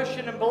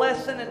promotion and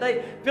blessing and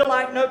they feel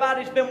like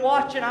nobody's been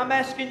watching, I'm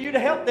asking you to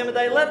help them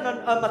today. Let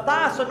a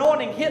Matthias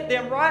anointing hit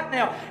them right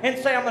now and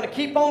say, I'm going to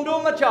keep on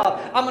doing my job.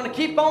 I'm going to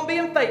keep on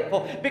being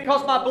faithful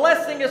because my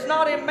blessing is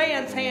not in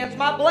man's hands.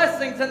 My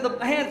blessing's in the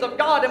hands of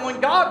God. And when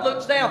God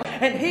looks down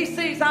and He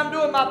sees I'm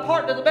doing my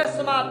part to the best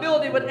of my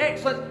ability with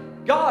excellence,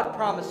 God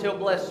promised He'll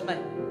bless me.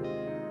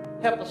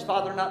 Help us,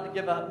 Father, not to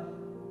give up.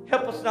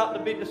 Help us not to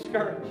be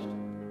discouraged.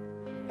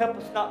 Help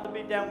us not to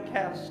be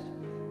downcast.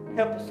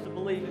 Help us to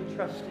believe and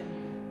trust in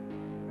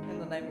you. In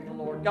the name of the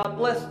Lord. God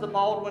bless the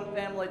Baldwin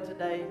family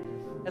today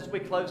as we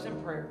close in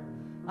prayer.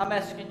 I'm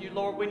asking you,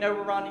 Lord, we know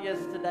where Ronnie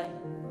is today.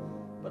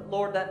 But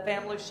Lord, that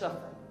family's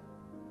suffering.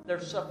 They're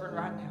suffering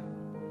right now.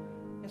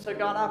 And so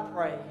God, I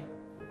pray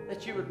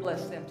that you would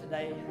bless them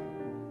today.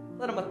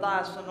 Let a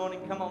Matthias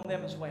anointing come on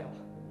them as well.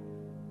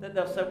 That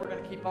they'll say, we're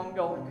going to keep on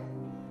going.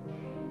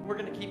 We're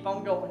going to keep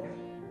on going.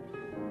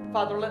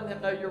 Father, let them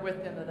know you're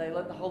with them today.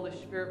 Let the Holy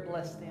Spirit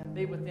bless them.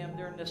 Be with them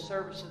during this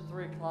service at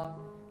 3 o'clock.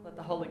 Let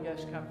the Holy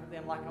Ghost come for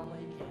them like only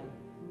He can.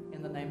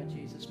 In the name of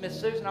Jesus. Miss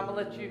Susan, I'm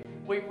going to let you,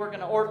 we're going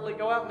to orderly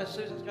go out. Miss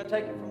Susan's going to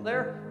take it from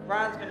there.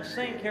 Brian's going to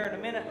sing here in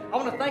a minute. I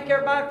want to thank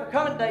everybody for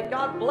coming today.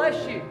 God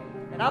bless you.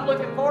 And I'm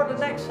looking forward to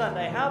next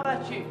Sunday. How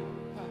about you?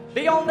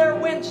 Be on there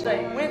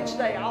Wednesday.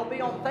 Wednesday, I'll be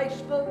on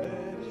Facebook.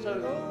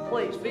 So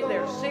please be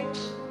there,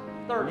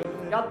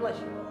 6:30. God bless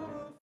you.